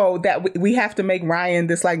why, that we have to make Ryan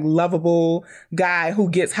this like lovable guy who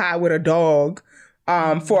gets high with a dog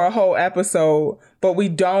for a whole episode. But we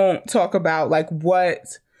don't talk about like what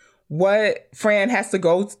Fran has to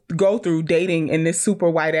go through dating in this super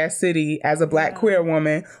white ass city as a black queer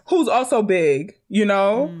woman who's also big, you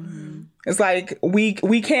know? It's like we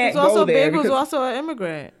can't go there. Big, who's also an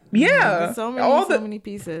immigrant. Yeah. So many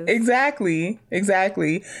pieces. Exactly.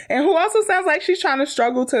 And who also sounds like she's trying to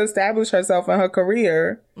struggle to establish herself in her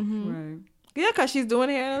career. Right. Yeah, because she's doing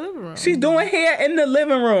hair in the living room. She's doing hair in the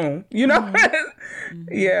living room, you know?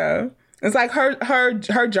 Yeah. It's like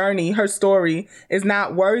her journey, her story is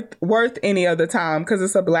not worth any other time because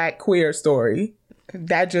it's a black queer story.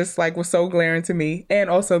 That just like was so glaring to me. And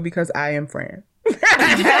also because I am Fran.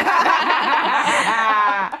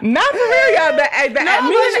 Not for real, y'all.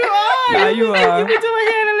 You are. You be doing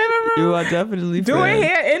hair in the living room. You are definitely doing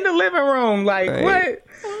hair in the living room. Like what?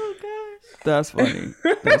 Oh gosh, that's funny.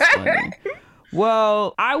 That's funny.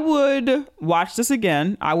 Well, I would watch this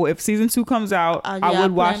again. If season 2 comes out, I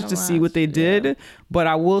would watch it to see what they did. Yeah. But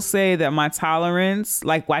I will say that my tolerance,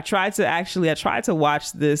 like I tried to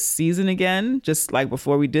watch this season again, just like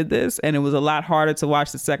before we did this. And it was a lot harder to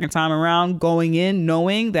watch the second time around, going in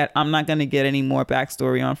knowing that I'm not going to get any more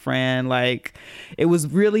backstory on Fran. Like it was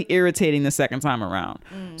really irritating the second time around.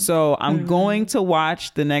 So I'm going to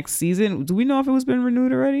watch the next season. Do we know if it was been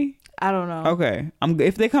renewed already? I don't know. Okay.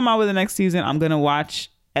 If they come out with the next season, I'm going to watch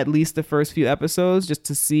at least the first few episodes just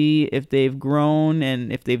to see if they've grown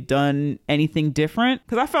and if they've done anything different.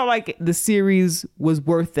 Because I felt like the series was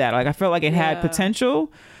worth that. Like I felt like it had potential.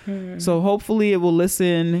 So hopefully it will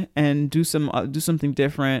listen and do something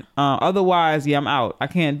different. Otherwise, I'm out. I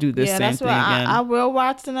can't do this same thing again. I will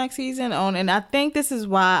watch the next season on, and I think this is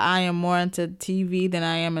why I am more into TV than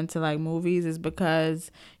I am into like movies, is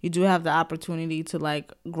because you do have the opportunity to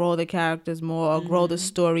like grow the characters more or grow the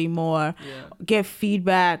story more, get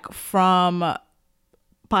feedback from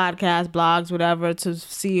podcasts, blogs, whatever, to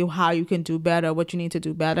see how you can do better, what you need to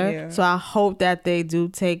do better. Yeah. So I hope that they do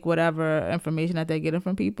take whatever information that they're getting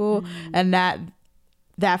from people, and that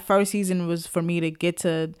first season was for me to get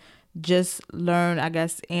to just learn, I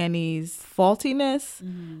guess, Annie's faultiness,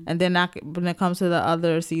 and then when it comes to the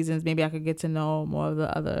other seasons, maybe I could get to know more of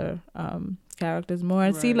the other characters more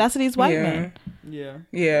and see less of these white men.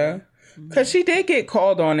 Yeah. Because she did get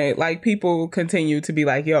called on it. Like, people continue to be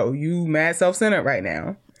like, yo, you mad self-centered right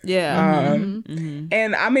now. Yeah.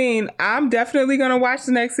 And I mean, I'm definitely going to watch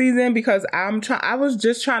the next season because I was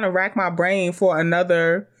just trying to rack my brain for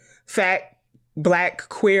another fat black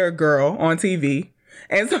queer girl on TV.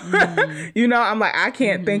 And so, I'm like, I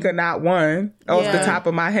can't think of not one off the top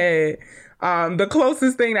of my head. The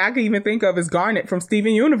closest thing that I can even think of is Garnet from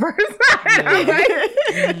Steven Universe. I'm like,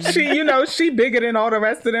 she bigger than all the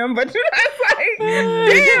rest of them, but it's like,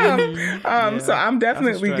 damn. So I'm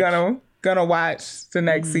definitely gonna watch the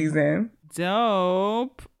next season.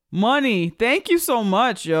 Dope. Money, thank you so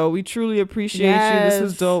much, yo. We truly appreciate you. This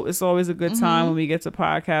was dope. It's always a good time when we get to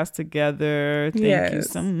podcast together. Thank you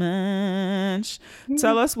so much.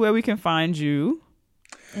 Tell us where we can find you.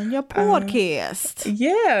 And your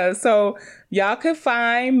podcast. So y'all can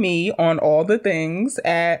find me on all the things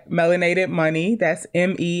at Melanated Money. That's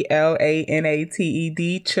MELANATED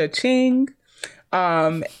cha-ching.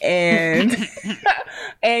 And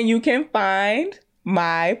and you can find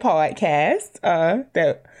my podcast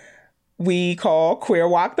that we call Queer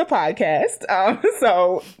Walk the Podcast.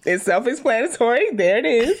 So it's self-explanatory. There it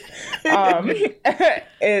is.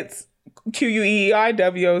 It's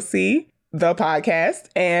QUEERWOC. The podcast.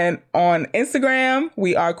 And on Instagram,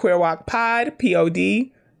 we are Queer Walk Pod, POD,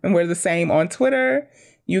 and we're the same on Twitter.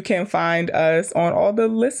 You can find us on all the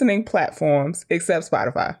listening platforms except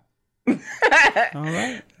Spotify. All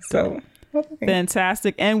right. So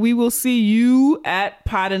fantastic. And we will see you at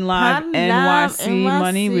Pod and Live NYC.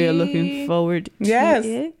 Money. We are looking forward to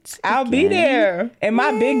it. I'll be there in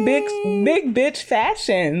my big bitch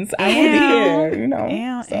fashions. I will be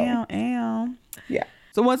there, Yeah.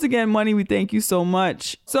 So once again, Money, we thank you so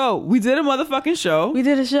much. So we did a motherfucking show. We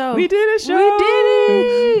did a show. We did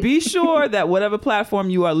it. Be sure that whatever platform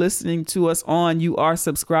you are listening to us on, you are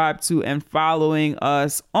subscribed to and following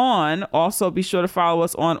us on. Also, be sure to follow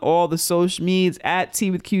us on all the social medias at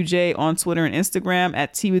Tea with QJ on Twitter and Instagram,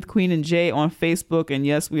 at Tea with Queen and J on Facebook. And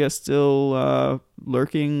yes, we are still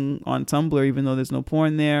lurking on Tumblr, even though there's no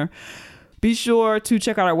porn there. Be sure to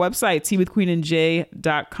check out our website,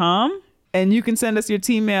 teawithqueenandj.com. And you can send us your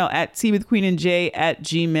T-mail at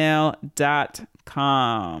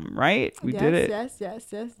teawithqueenandj@gmail.com. Right? We did it. Yes.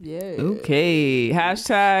 Okay.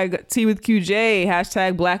 Hashtag Tea with QJ.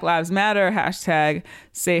 Hashtag Black Lives Matter. Hashtag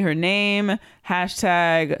Say Her Name.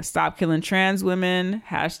 Hashtag Stop Killing Trans Women.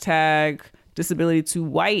 Hashtag Disability Too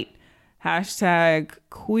White. Hashtag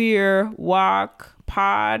Queer Walk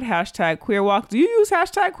Pod. Hashtag Queer Walk. Do you use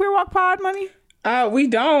hashtag Queer Walk Pod, Money? We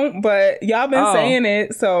don't, but y'all been saying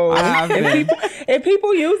it, so if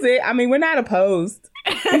people use it, I mean, we're not opposed.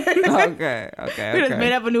 Okay. We just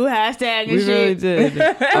made up a new hashtag and we shit. Really did.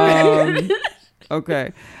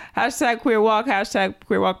 Okay. Hashtag Queer Walk, hashtag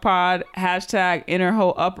Queer Walk Pod, hashtag Inner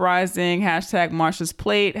Hoe Uprising, hashtag Marsha's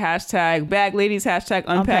Plate, hashtag Bag Ladies, hashtag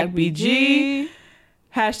Unpack BG,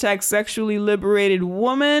 hashtag Sexually Liberated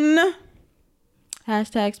Woman.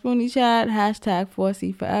 Hashtag Spoonie Chat, hashtag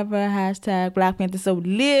 4C Forever, hashtag Black Panther So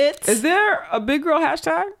Lit. Is there a big girl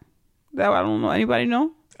hashtag that I don't know? Anybody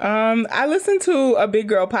know? I listen to a big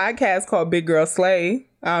girl podcast called Big Girl Slay,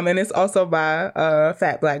 and it's also by a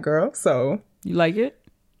fat black girl. So you like it?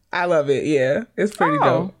 I love it. Yeah, it's pretty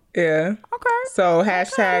dope. Yeah. Okay. So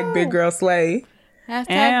hashtag Big Girl Slay.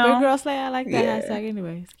 Hashtag Big Girl Slay. I like that hashtag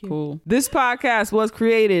anyway. It's cute. Cool. This podcast was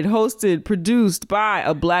created, hosted, produced by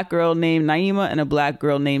a black girl named Naima and a black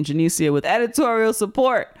girl named Janicia, with editorial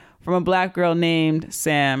support from a black girl named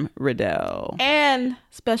Sam Riddell. And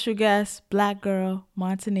special guest, black girl,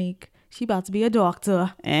 Montanique. She about to be a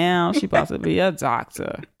doctor. And she about to be a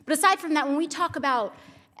doctor. But aside from that, when we talk about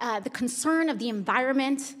the concern of the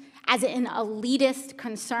environment as an elitist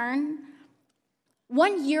concern,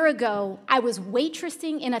 1 year ago, I was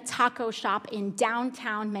waitressing in a taco shop in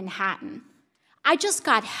downtown Manhattan. I just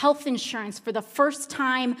got health insurance for the first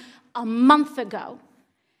time a month ago.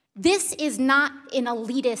 This is not an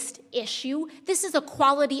elitist issue. This is a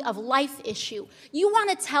quality of life issue. You want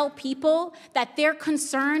to tell people that their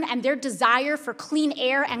concern and their desire for clean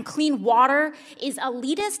air and clean water is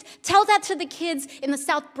elitist? Tell that to the kids in the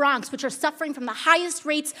South Bronx, which are suffering from the highest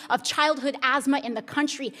rates of childhood asthma in the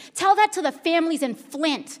country. Tell that to the families in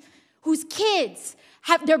Flint, whose kids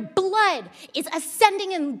have their blood is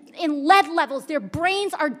ascending in lead levels. Their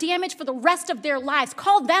brains are damaged for the rest of their lives.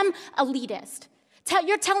 Call them elitist.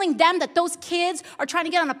 You're telling them that those kids are trying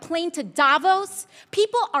to get on a plane to Davos?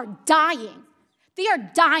 People are dying. They are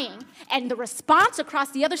dying. And the response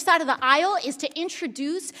across the other side of the aisle is to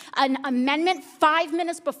introduce an amendment 5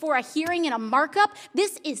 minutes before a hearing in a markup.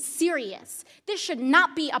 This is serious. This should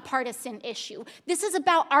not be a partisan issue. This is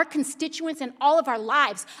about our constituents in all of our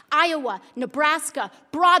lives. Iowa, Nebraska,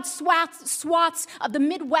 broad swaths of the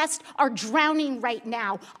Midwest are drowning right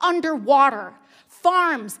now, underwater.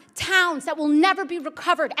 Farms, towns that will never be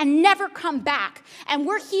recovered and never come back. And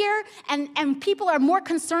we're here, and people are more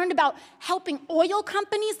concerned about helping oil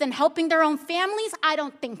companies than helping their own families? I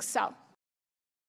don't think so.